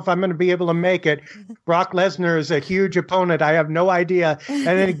don't know if I'm going to be able to make it. Brock Lesnar is a huge opponent. I have no idea. And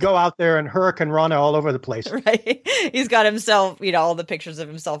then he'd go out there and Hurricane Rana all over the place. Right. He's got himself, all the pictures of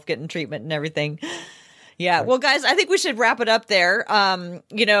himself getting treatment and everything. Yeah. Well, guys, I think we should wrap it up there.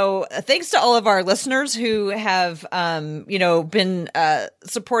 Thanks to all of our listeners who have, been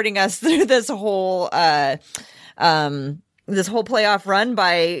supporting us through this whole playoff run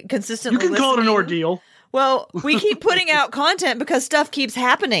by consistently. You can call it an ordeal. Well, we keep putting out content because stuff keeps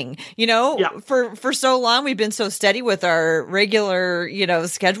happening, for so long. We've been so steady with our regular,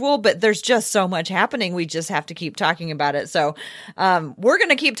 schedule, but there's just so much happening. We just have to keep talking about it. So, we're going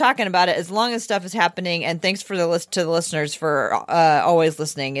to keep talking about it as long as stuff is happening. And thanks to the listeners for, always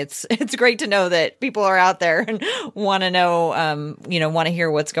listening. It's great to know that people are out there and want to know, want to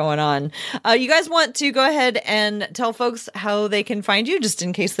hear what's going on. You guys want to go ahead and tell folks how they can find you just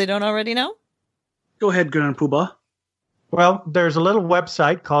in case they don't already know? Go ahead, Gunnar Puba. Well, there's a little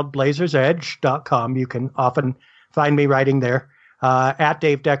website called blazersedge.com. You can often find me writing there. At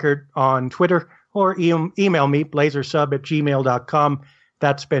Dave Deckard on Twitter, or email me, blazersub@gmail.com.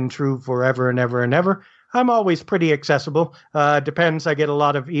 That's been true forever and ever and ever. I'm always pretty accessible. Depends. I get a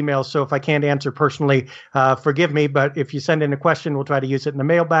lot of emails, so if I can't answer personally, forgive me. But if you send in a question, we'll try to use it in the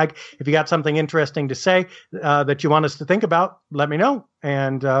mailbag. If you got something interesting to say that you want us to think about, let me know,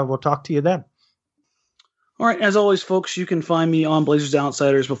 and we'll talk to you then. All right, as always, folks, you can find me on Blazers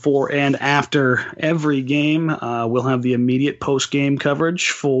Outsiders before and after every game. We'll have the immediate post-game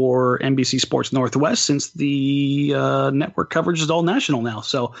coverage for NBC Sports Northwest, since the network coverage is all national now.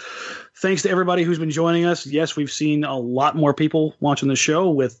 So thanks to everybody who's been joining us. Yes, we've seen a lot more people watching the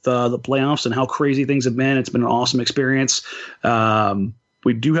show with the playoffs and how crazy things have been. It's been an awesome experience.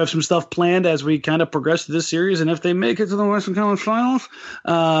 We do have some stuff planned as we kind of progress through this series, and if they make it to the Western Conference Finals,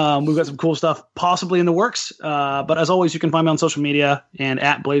 we've got some cool stuff possibly in the works. But as always, you can find me on social media and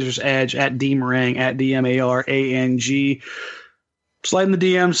at Blazers Edge, at DMarang, at DMARANG. Slide in the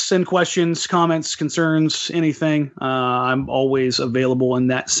DMs, send questions, comments, concerns, anything. I'm always available in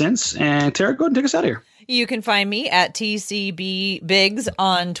that sense. And Tara, go ahead and take us out of here. You can find me at TCB Biggs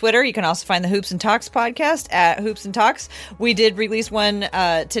on Twitter. You can also find the Hoops and Talks podcast at Hoops and Talks. We did release one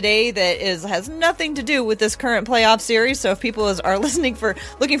today that has nothing to do with this current playoff series. So if people are looking for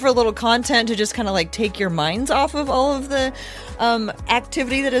a little content to just kind of like take your minds off of all of the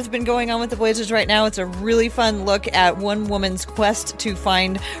activity that has been going on with the Blazers right now, it's a really fun look at one woman's quest to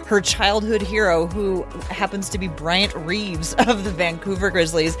find her childhood hero, who happens to be Bryant Reeves of the Vancouver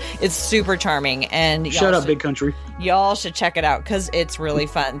Grizzlies. It's super charming, and shout out Big Country. Y'all should check it out because it's really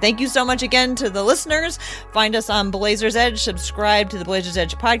fun. Thank you so much again to the listeners. Find us on Blazers Edge, subscribe to the Blazers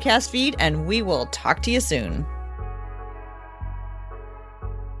Edge podcast feed, and we will talk to you soon.